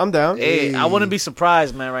druids, I'm down. Hey, I wouldn't be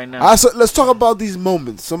surprised, man, right now. So let's talk about these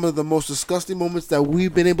moments. Some of the most disgusting moments that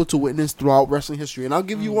we've been able to witness throughout wrestling history. And I'll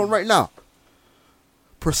give you one right now.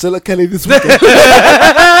 Priscilla Kelly this weekend.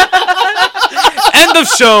 End of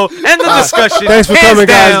show. End of discussion. Thanks for Hands coming,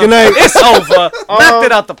 guys. down. Good night. It's over. Knocked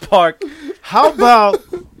it out the park. How about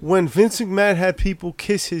when Vince McMahon had people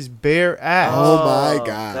kiss his bare ass? Oh, my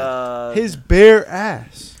God. His bare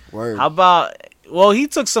ass. Word. How about? Well, he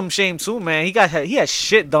took some shame too, man. He had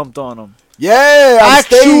shit dumped on him. Yeah, on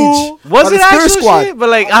Actual- stage. Was On it the Spirit actual Squad. shit? But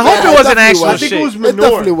like, I Yeah, hope it wasn't definitely actual was. I think shit. it was It Manure.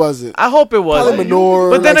 definitely wasn't. I hope it Probably wasn't. manure.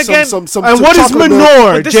 But then like again- some And what is chocolate milk.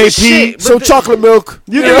 manure, But this is JP? shit. But Some the- chocolate milk.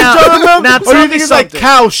 You Yeah, think now- it's chocolate milk? now Or tell you me think it's like something.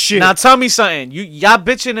 cow shit? Now tell me something. Y'all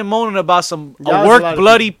bitching and moaning about some Y'all's a a work lot of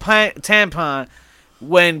bloody tampon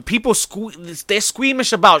when people they're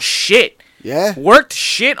squeamish about shit. Yeah. Worked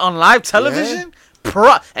shit on live television.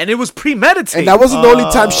 And it was premeditated. And that wasn't the only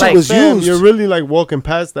time shit like, was Fam, used. you're really like walking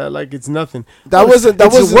past that like it's nothing. That wasn't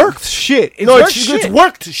worked shit. It's No, worked it's shit.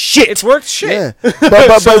 worked shit. It's worked shit. Yeah. But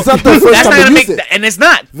it's not the first That's time not they gonna used make it. and it's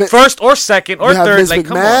not Vin- first or second or You had third. Vince Like,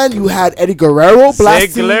 come McMahon. on. You had Eddie Guerrero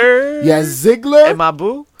blasting. Ziggler. You had Ziggler. And my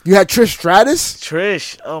boo You had Trish Stratus.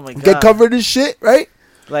 Trish. Oh my god. Get covered in shit, right?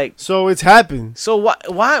 Like. So it's happened. So why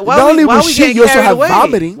Not we, only why with we shit, getting you also carried have away?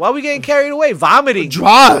 vomiting. Why we getting carried away? Vomiting.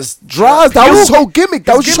 Draws. Draws. That was his whole gimmick.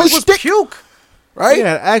 That was His just gimmick whole was shtick, puke. right?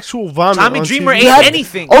 Yeah, actual vomit. Tommy on Dreamer TV. ain't You had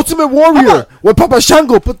anything. Ultimate Warrior with Papa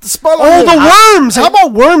Shango put the spell on Oh, him. the worms. How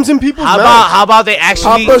about worms in people's How mouths? about they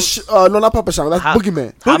actually? No, not Papa Shango. That's How-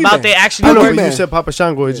 Boogeyman. How about Boogeyman. they I actually know, work? but you Boogeyman. said Papa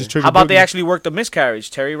Shango. It just triggered. How about they Boogeyman. actually worked the miscarriage?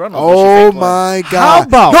 Terry Runnels. Oh my God! How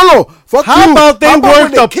about- no? Fuck how you. about they when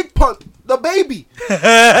worked they up- kick punch? the baby.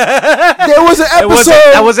 There was an That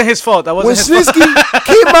episode wasn't his fault. That when wasn't his fault. Snitsky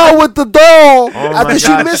came out with the doll Oh my after she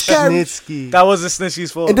God, miscarried. Snitsky. That wasn't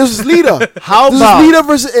Snitchy's fault. And this is Lita. How This about is Lita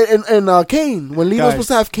versus and Kane when Lita was Guys. supposed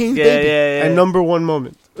to have Kane's yeah, baby. yeah. and number one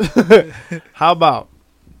moment? How about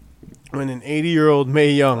when an 80-year-old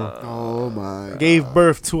Mae Young Oh my! gave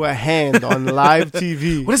birth to a hand on live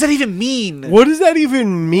TV? What does that even mean? What does that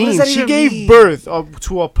even mean? does that She even gave mean? birth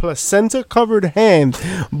to a placenta-covered hand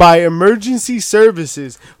by emergency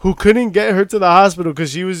services who couldn't get her to the hospital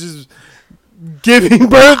because she was just giving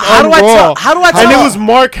birth How on do I Raw. tell? How do I And tell? it was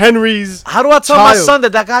Mark Henry's. How do I tell my child. son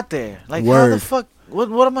that got there? Like, how the Word. fuck?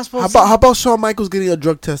 What am I supposed How to? how about Shawn Michaels getting a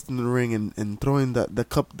drug test in the ring and throwing the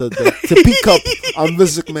cup the tippy cup on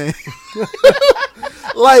Vince McMahon?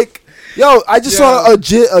 Like, yo, I just saw a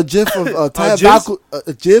gif of Taya gif? Valkyrie,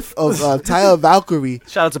 a gif of Taya Valkyrie,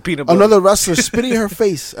 Shout out to Peanut Butter. another wrestler, spitting her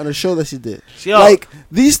face on a show that she did. Yo. Like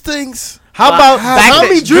these things. How about back Tommy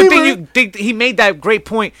then, good thing Dreamer? you think he made that great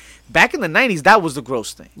point. Back in the 90s, that was the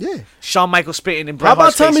gross thing. Yeah. Shawn Michaels spitting in How Bret about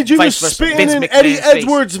Hart's Tommy face, Dreamer vice versa, spitting Vince in McMahon's Eddie face.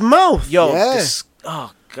 Edwards' mouth? Yo, Yeah.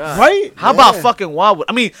 oh god, Right? How about Yeah. fucking Wildwood?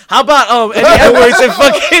 I mean, how about Eddie Edwards and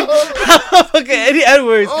fucking Eddie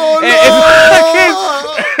Edwards? Oh, and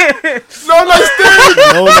No nice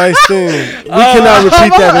thing. No nice thing. We cannot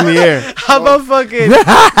repeat that in the air. how about fucking?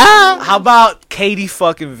 How about Katie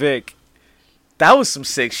fucking Vic? That was some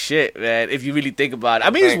sick shit, man. If you really think about it, I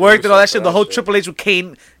mean, he's Thank worked you and all that for shit. that The whole shit. Triple H with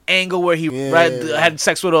Kane angle where he Yeah. had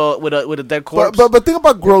sex with a dead corpse. But think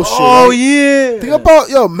about gross shit. Oh, right? yeah. Think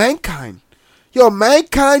about Mankind.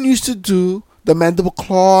 Mankind used to do the mandible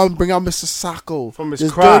claw and bring out Mr. Sacco From his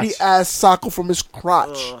this crotch. dirty ass Sacco from his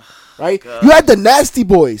crotch. Ugh, Right? God. You had the Nasty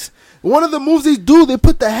Boys. One of the moves they do, they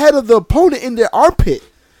put the head of the opponent in their armpit.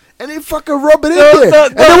 And they fucking rub it in there.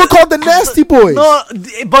 And they were called the Nasty Boys. No,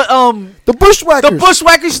 but The Bushwhackers. the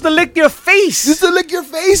bushwhackers used to lick your face. used to lick your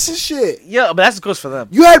face and shit. Yeah, but that's good for them.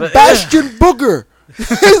 You had But- Bastion Booger. His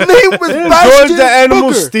name was Didn't Bastion George the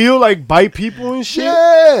Animal Booger. Steal, like, bite people and shit?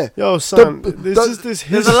 Yeah. Yo, son, The- this the- is this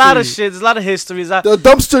history. There's a lot of shit. There's a lot of histories. The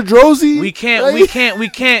Dumpster Drosy. We can't. right? We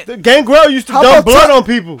can't. The Gangrel used to How dump about blood Tom- on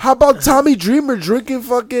people. How about Tommy Dreamer drinking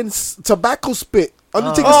fucking tobacco spit?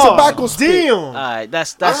 Undertaker's Oh, tobacco spit. damn. All right,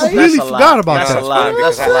 that's I that's really a lot. forgot about That's that. a lot.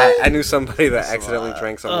 Because That's a lot. I knew somebody that accidentally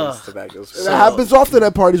drank someone's Ugh. tobacco. That happens often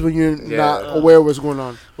at parties when you're Yeah. not aware of what's going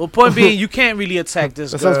on. Well, point being, you can't really attack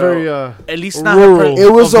this That girl. sounds very, At least not her. rural. It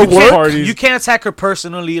was of a the work- parties. You can't attack her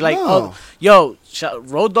personally. Like, No.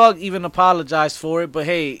 Road Dogg even apologized for it. But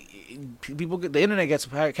hey, people, the internet gets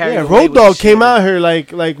carried Yeah, away Road with Dogg shit. came out here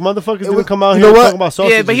like motherfuckers didn't was- come out you here know what? talking about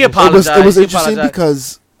sausage. Yeah, but he It was apologized. He interesting apologized.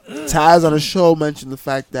 because Taz on a show mentioned the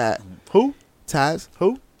fact that Who? Taz,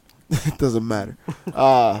 Who? it doesn't matter.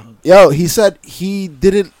 He said he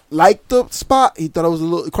didn't like the spot. He thought it was a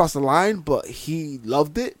little across the line, but he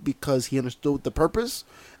loved it because he understood the purpose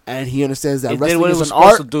and he understands that It did wrestling what it is was an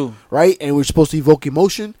supposed art, to do. right? And we're supposed to evoke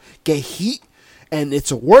emotion, get heat, and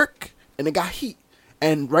it's a work, and it got heat.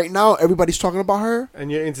 And right now, everybody's talking about her.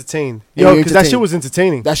 And you're entertained. And Yo, you're because that shit entertained. was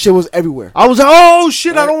entertaining. That shit was everywhere. I was like, oh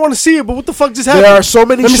shit, I don't want to see it, but what the fuck just happened? There are so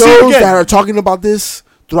many Let me see it shows again. that are talking about this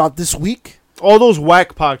throughout this week. All those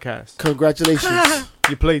whack podcasts. Congratulations.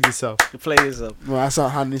 You played yourself. The players up. No, that's not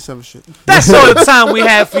how 97 shit. That's all the time we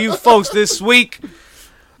have for you folks this week.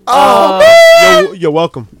 You're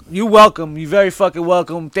welcome. You welcome. You very fucking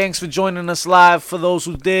welcome. Thanks for joining us live. For those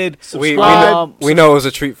who did, We subscribe. know it was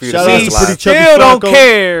a treat for you Shout to out see to us Pretty live. Chubby Still don't Flacco.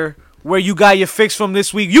 care where you got your fix from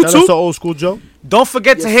this week. Shout out to YouTube, Old School Joe. don't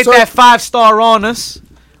forget to Yes, hit sir. that 5-star on us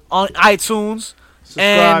on iTunes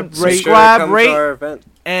and Subscribe, rate. subscribe, Come to rate, our event.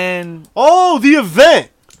 and Oh, the event.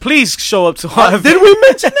 please show up to our Did we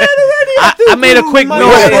mention that already? I made a quick might note.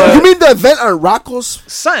 have. Wait, you mean the event on Rocco's?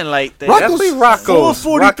 Something like that. Rock- Definitely Rocco's.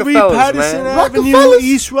 443 Rockefellers, Patterson man. Avenue, Rockefellers?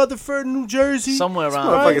 East Rutherford, New Jersey. Somewhere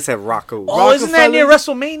around. Right. Motherfucker said Rocco's. Oh, isn't that near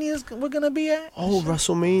Rockefellers? WrestleMania? We're gonna be at Oh,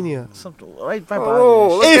 WrestleMania. something right by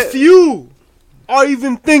Oh, look If at- you are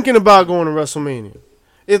even thinking about going to WrestleMania,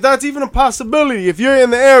 if that's even a possibility, if you're in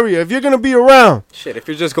the area, if you're going to be around, Shit, if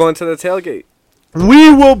you're just going to the tailgate.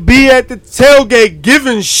 we will be at the tailgate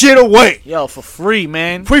giving shit away. Yo, for free,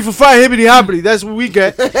 man. Free for five hibbity hobbity. That's what we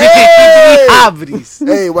get. Hey! Obvious.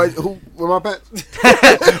 Hey, where my pants?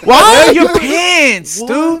 Why your pants,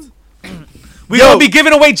 dude? We Yo. gonna be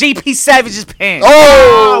giving away JP Savage's pants.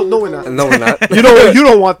 Oh, no, we're not. No, we're not. You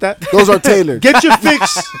don't want that. those are tailored. Get your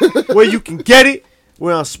fix where you can get it.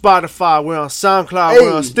 We're on Spotify. We're on SoundCloud.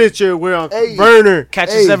 We're on Hey. Stitcher. We're on Hey. Burner. Catch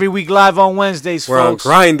us Hey. every week live on Wednesdays, We're on folks.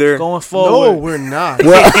 Grindr. Going No, forward. we're not.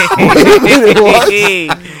 What? Hey,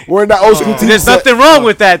 We're in that old school team. there's set. nothing wrong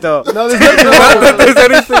with that, though. No, there's nothing wrong. Not that there's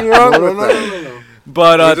anything wrong No, with no, that. no, no, no. We're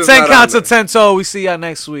But just 10 not counts on to 10 toe. We see y'all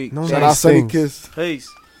next week. No Shout nice out Sunny things. Kiss.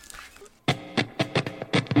 Peace.